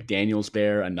Jaden McDaniels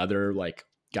there, another like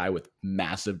guy with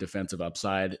massive defensive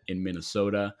upside in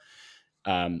Minnesota,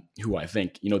 who I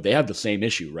think, they have the same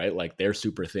issue, right? Like they're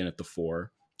super thin at the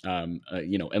four,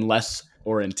 unless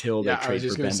or until they trade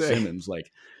for Ben Simmons, like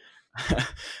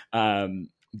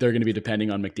they're going to be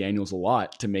depending on McDaniels a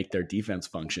lot to make their defense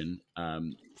function.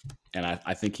 And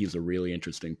I think he's a really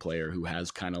interesting player who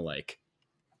has kind of like,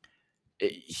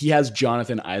 he has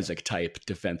Jonathan Isaac type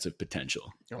defensive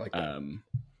potential. I like that.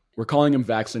 We're calling him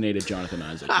vaccinated Jonathan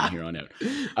Isaac from here on out.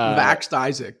 Vaxxed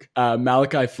Isaac.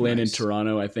 Malachi Flynn in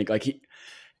Toronto, I think like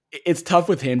it's tough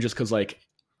with him just because like,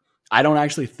 I don't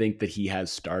actually think that he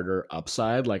has starter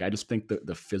upside. Like I just think that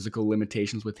the physical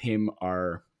limitations with him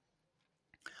are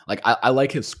like, I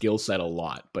like his skill set a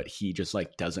lot, but he just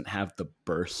like doesn't have the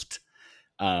burst.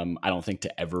 I don't think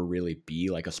to ever really be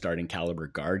like a starting caliber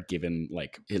guard given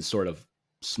like his sort of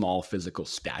small physical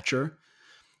stature.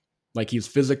 Like he's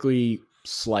physically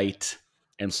slight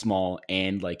and small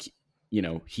and like,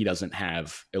 he doesn't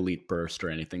have elite burst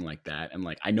or anything like that. And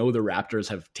like, I know the Raptors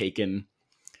have taken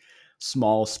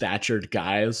small statured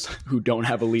guys who don't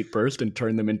have elite burst and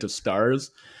turned them into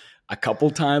stars a couple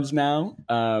times now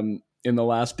in the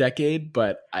last decade.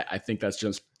 But I think that's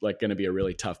just like going to be a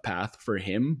really tough path for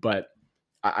him. But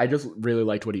I just really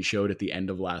liked what he showed at the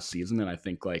end of last season. And I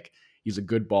think like he's a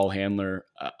good ball handler,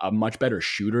 a much better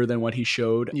shooter than what he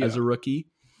showed as a rookie,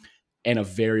 and a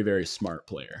very, very smart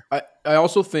player. I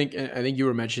also think, and I think you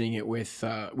were mentioning it with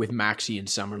Maxey in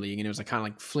Summer League, and it was like kind of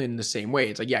like Flynn the same way.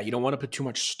 It's like, yeah, you don't want to put too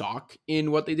much stock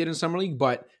in what they did in Summer League,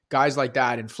 but guys like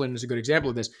that, and Flynn is a good example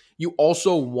of this, you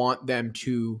also want them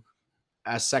to,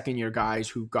 as second-year guys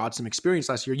who got some experience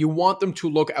last year, you want them to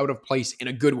look out of place in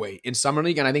a good way in Summer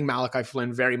League, and I think Malachi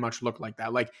Flynn very much looked like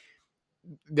that. Like,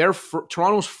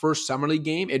 Toronto's first Summer League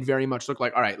game, it very much looked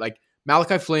like, all right, like,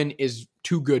 Malachi Flynn is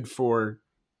too good for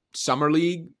Summer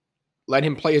League. Let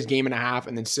him play his game and a half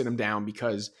and then sit him down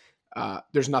because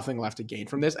there's nothing left to gain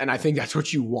from this, and I think that's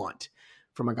what you want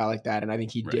from a guy like that, and I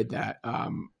think he did that.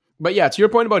 But yeah, to your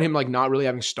point about him like not really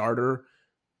having starter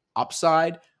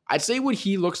upside, I'd say what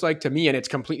he looks like to me, and it's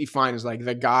completely fine, is like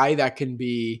the guy that can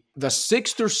be the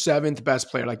 6th or 7th best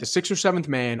player, like the 6th or 7th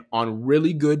man on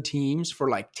really good teams for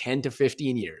like 10 to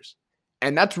 15 years.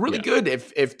 And that's really good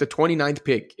if the 29th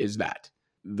pick is that.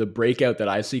 The breakout that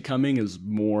I see coming is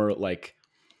more like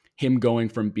him going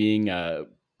from being a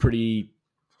pretty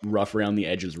rough around the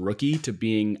edges rookie to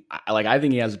being like, I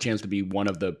think he has a chance to be one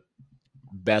of the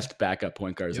best backup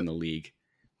point guards in the league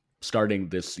starting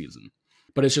this season.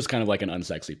 But it's just kind of like an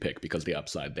unsexy pick because the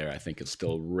upside there, I think, is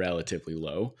still relatively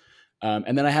low.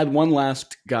 And then I had one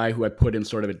last guy who I put in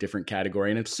sort of a different category.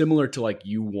 And it's similar to like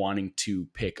you wanting to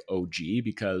pick OG,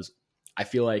 because I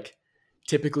feel like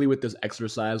typically with this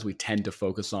exercise, we tend to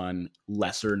focus on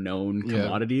lesser known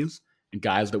commodities and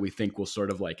guys that we think will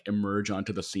sort of like emerge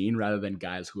onto the scene rather than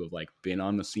guys who have like been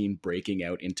on the scene breaking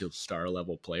out into star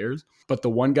level players. But the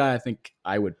one guy I think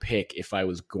I would pick if I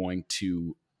was going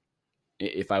to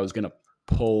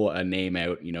pull a name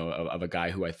out, of a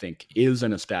guy who I think is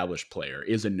an established player,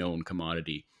 is a known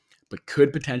commodity, but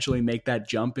could potentially make that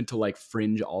jump into like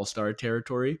fringe all-star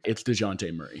territory, it's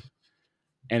DeJounte Murray.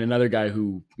 And another guy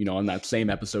who, on that same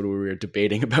episode where we were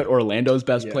debating about Orlando's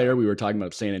best player, we were talking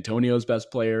about San Antonio's best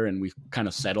player, and we kind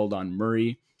of settled on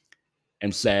Murray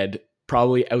and said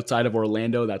probably outside of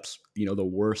Orlando, that's, the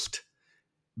worst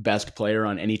best player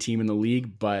on any team in the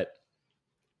league. But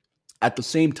at the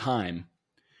same time,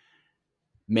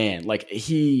 man, like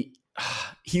he's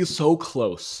so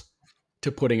close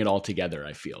to putting it all together.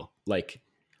 I feel like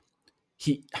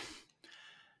he's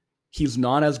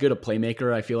not as good a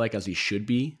playmaker, I feel like, as he should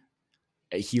be.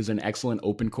 He's an excellent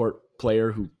open court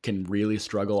player who can really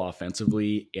struggle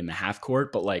offensively in the half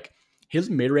court, but like his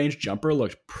mid-range jumper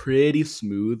looked pretty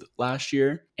smooth last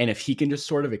year. And if he can just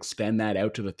sort of extend that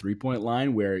out to the 3-point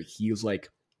line where he's like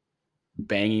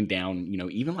banging down,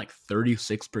 even like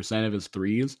 36% of his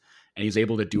threes, and he's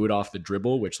able to do it off the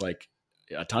dribble, which like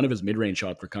a ton of his mid-range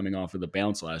shots were coming off of the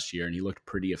bounce last year, and he looked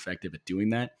pretty effective at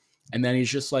doing that. And then he's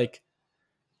just like,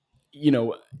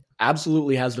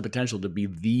 absolutely has the potential to be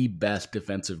the best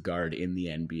defensive guard in the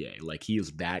NBA. Like he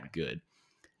is that good.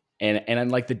 And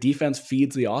like the defense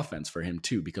feeds the offense for him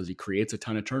too, because he creates a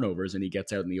ton of turnovers and he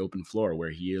gets out in the open floor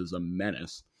where he is a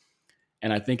menace.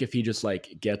 And I think if he just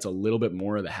like gets a little bit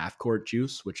more of the half court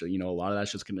juice, which, a lot of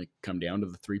that's just going to come down to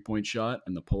the 3-point shot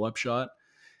and the pull-up shot,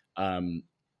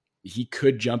 he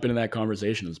could jump into that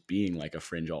conversation as being like a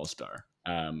fringe all-star.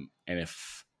 And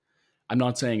if I'm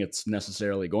not saying it's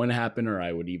necessarily going to happen, or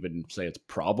I would even say it's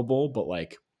probable, but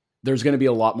like there's going to be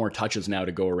a lot more touches now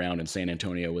to go around in San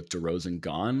Antonio with DeRozan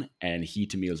gone. And he,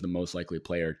 to me, is the most likely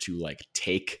player to like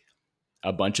take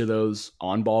a bunch of those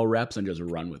on-ball reps and just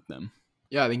run with them.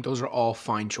 Yeah, I think those are all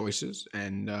fine choices.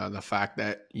 And the fact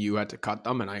that you had to cut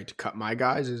them and I had to cut my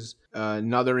guys is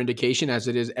another indication, as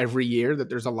it is every year, that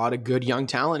there's a lot of good young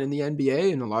talent in the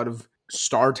NBA and a lot of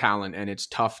star talent. And it's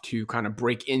tough to kind of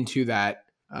break into that.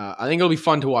 I think it'll be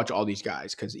fun to watch all these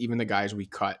guys, because even the guys we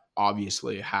cut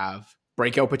obviously have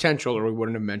breakout potential, or we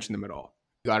wouldn't have mentioned them at all.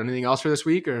 You got anything else for this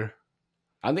week? Or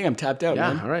I think I'm tapped out.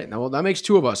 Yeah, man. All right. Now, well, that makes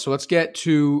two of us. So let's get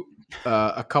to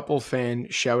a couple fan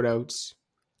shout outs.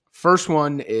 First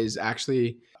one is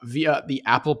actually via the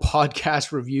Apple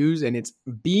Podcast reviews, and it's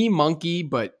B Monkey,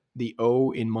 but the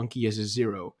O in monkey is a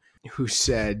 0, who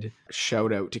said,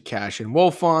 shout out to Cash and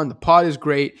Wolfon. The pod is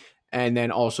great. And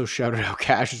then also shouted out,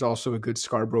 Cash is also a good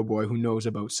Scarborough boy who knows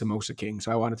about Samosa King.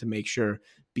 So I wanted to make sure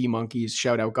B Monkey's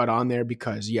shout out got on there,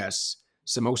 because yes,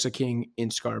 Samosa King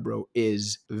in Scarborough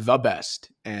is the best.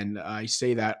 And I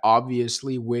say that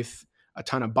obviously with a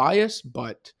ton of bias,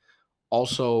 but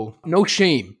also no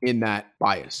shame in that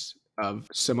bias of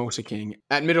Samosa King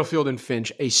at Middlefield and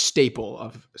Finch, a staple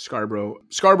of Scarborough.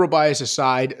 Scarborough bias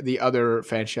aside, the other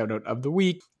fan shout out of the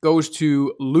week goes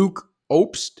to Luke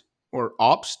Obst, or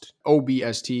Obst,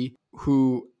 O-B-S-T,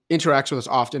 who interacts with us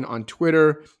often on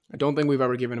Twitter. I don't think we've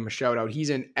ever given him a shout out. He's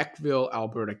in Eckville,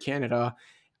 Alberta, Canada.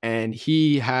 And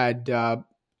he had, I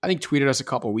think, tweeted us a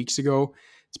couple of weeks ago.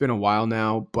 It's been a while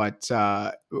now. But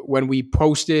when we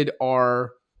posted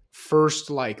our first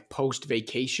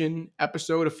post-vacation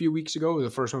episode a few weeks ago, the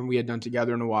first one we had done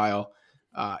together in a while,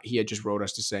 he had just wrote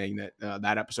us to saying that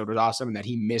that episode was awesome and that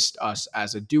he missed us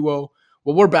as a duo.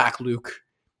 Well, we're back, Luke.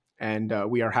 And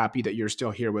we are happy that you're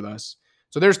still here with us.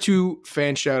 So there's 2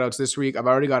 fan shout-outs this week. I've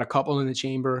already got a couple in the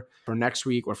chamber for next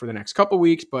week or for the next couple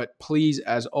weeks. But please,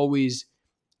 as always,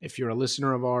 if you're a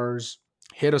listener of ours,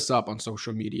 hit us up on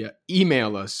social media.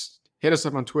 Email us. Hit us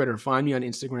up on Twitter. Find me on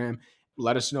Instagram.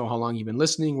 Let us know how long you've been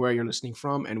listening, where you're listening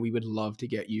from, and we would love to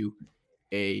get you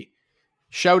a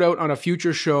shout-out on a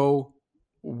future show,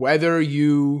 whether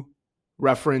you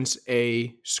reference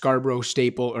a Scarborough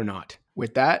staple or not.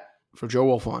 With that, for Joe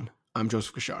Wolfon, I'm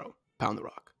Joseph Cacharo. Pound the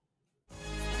rock.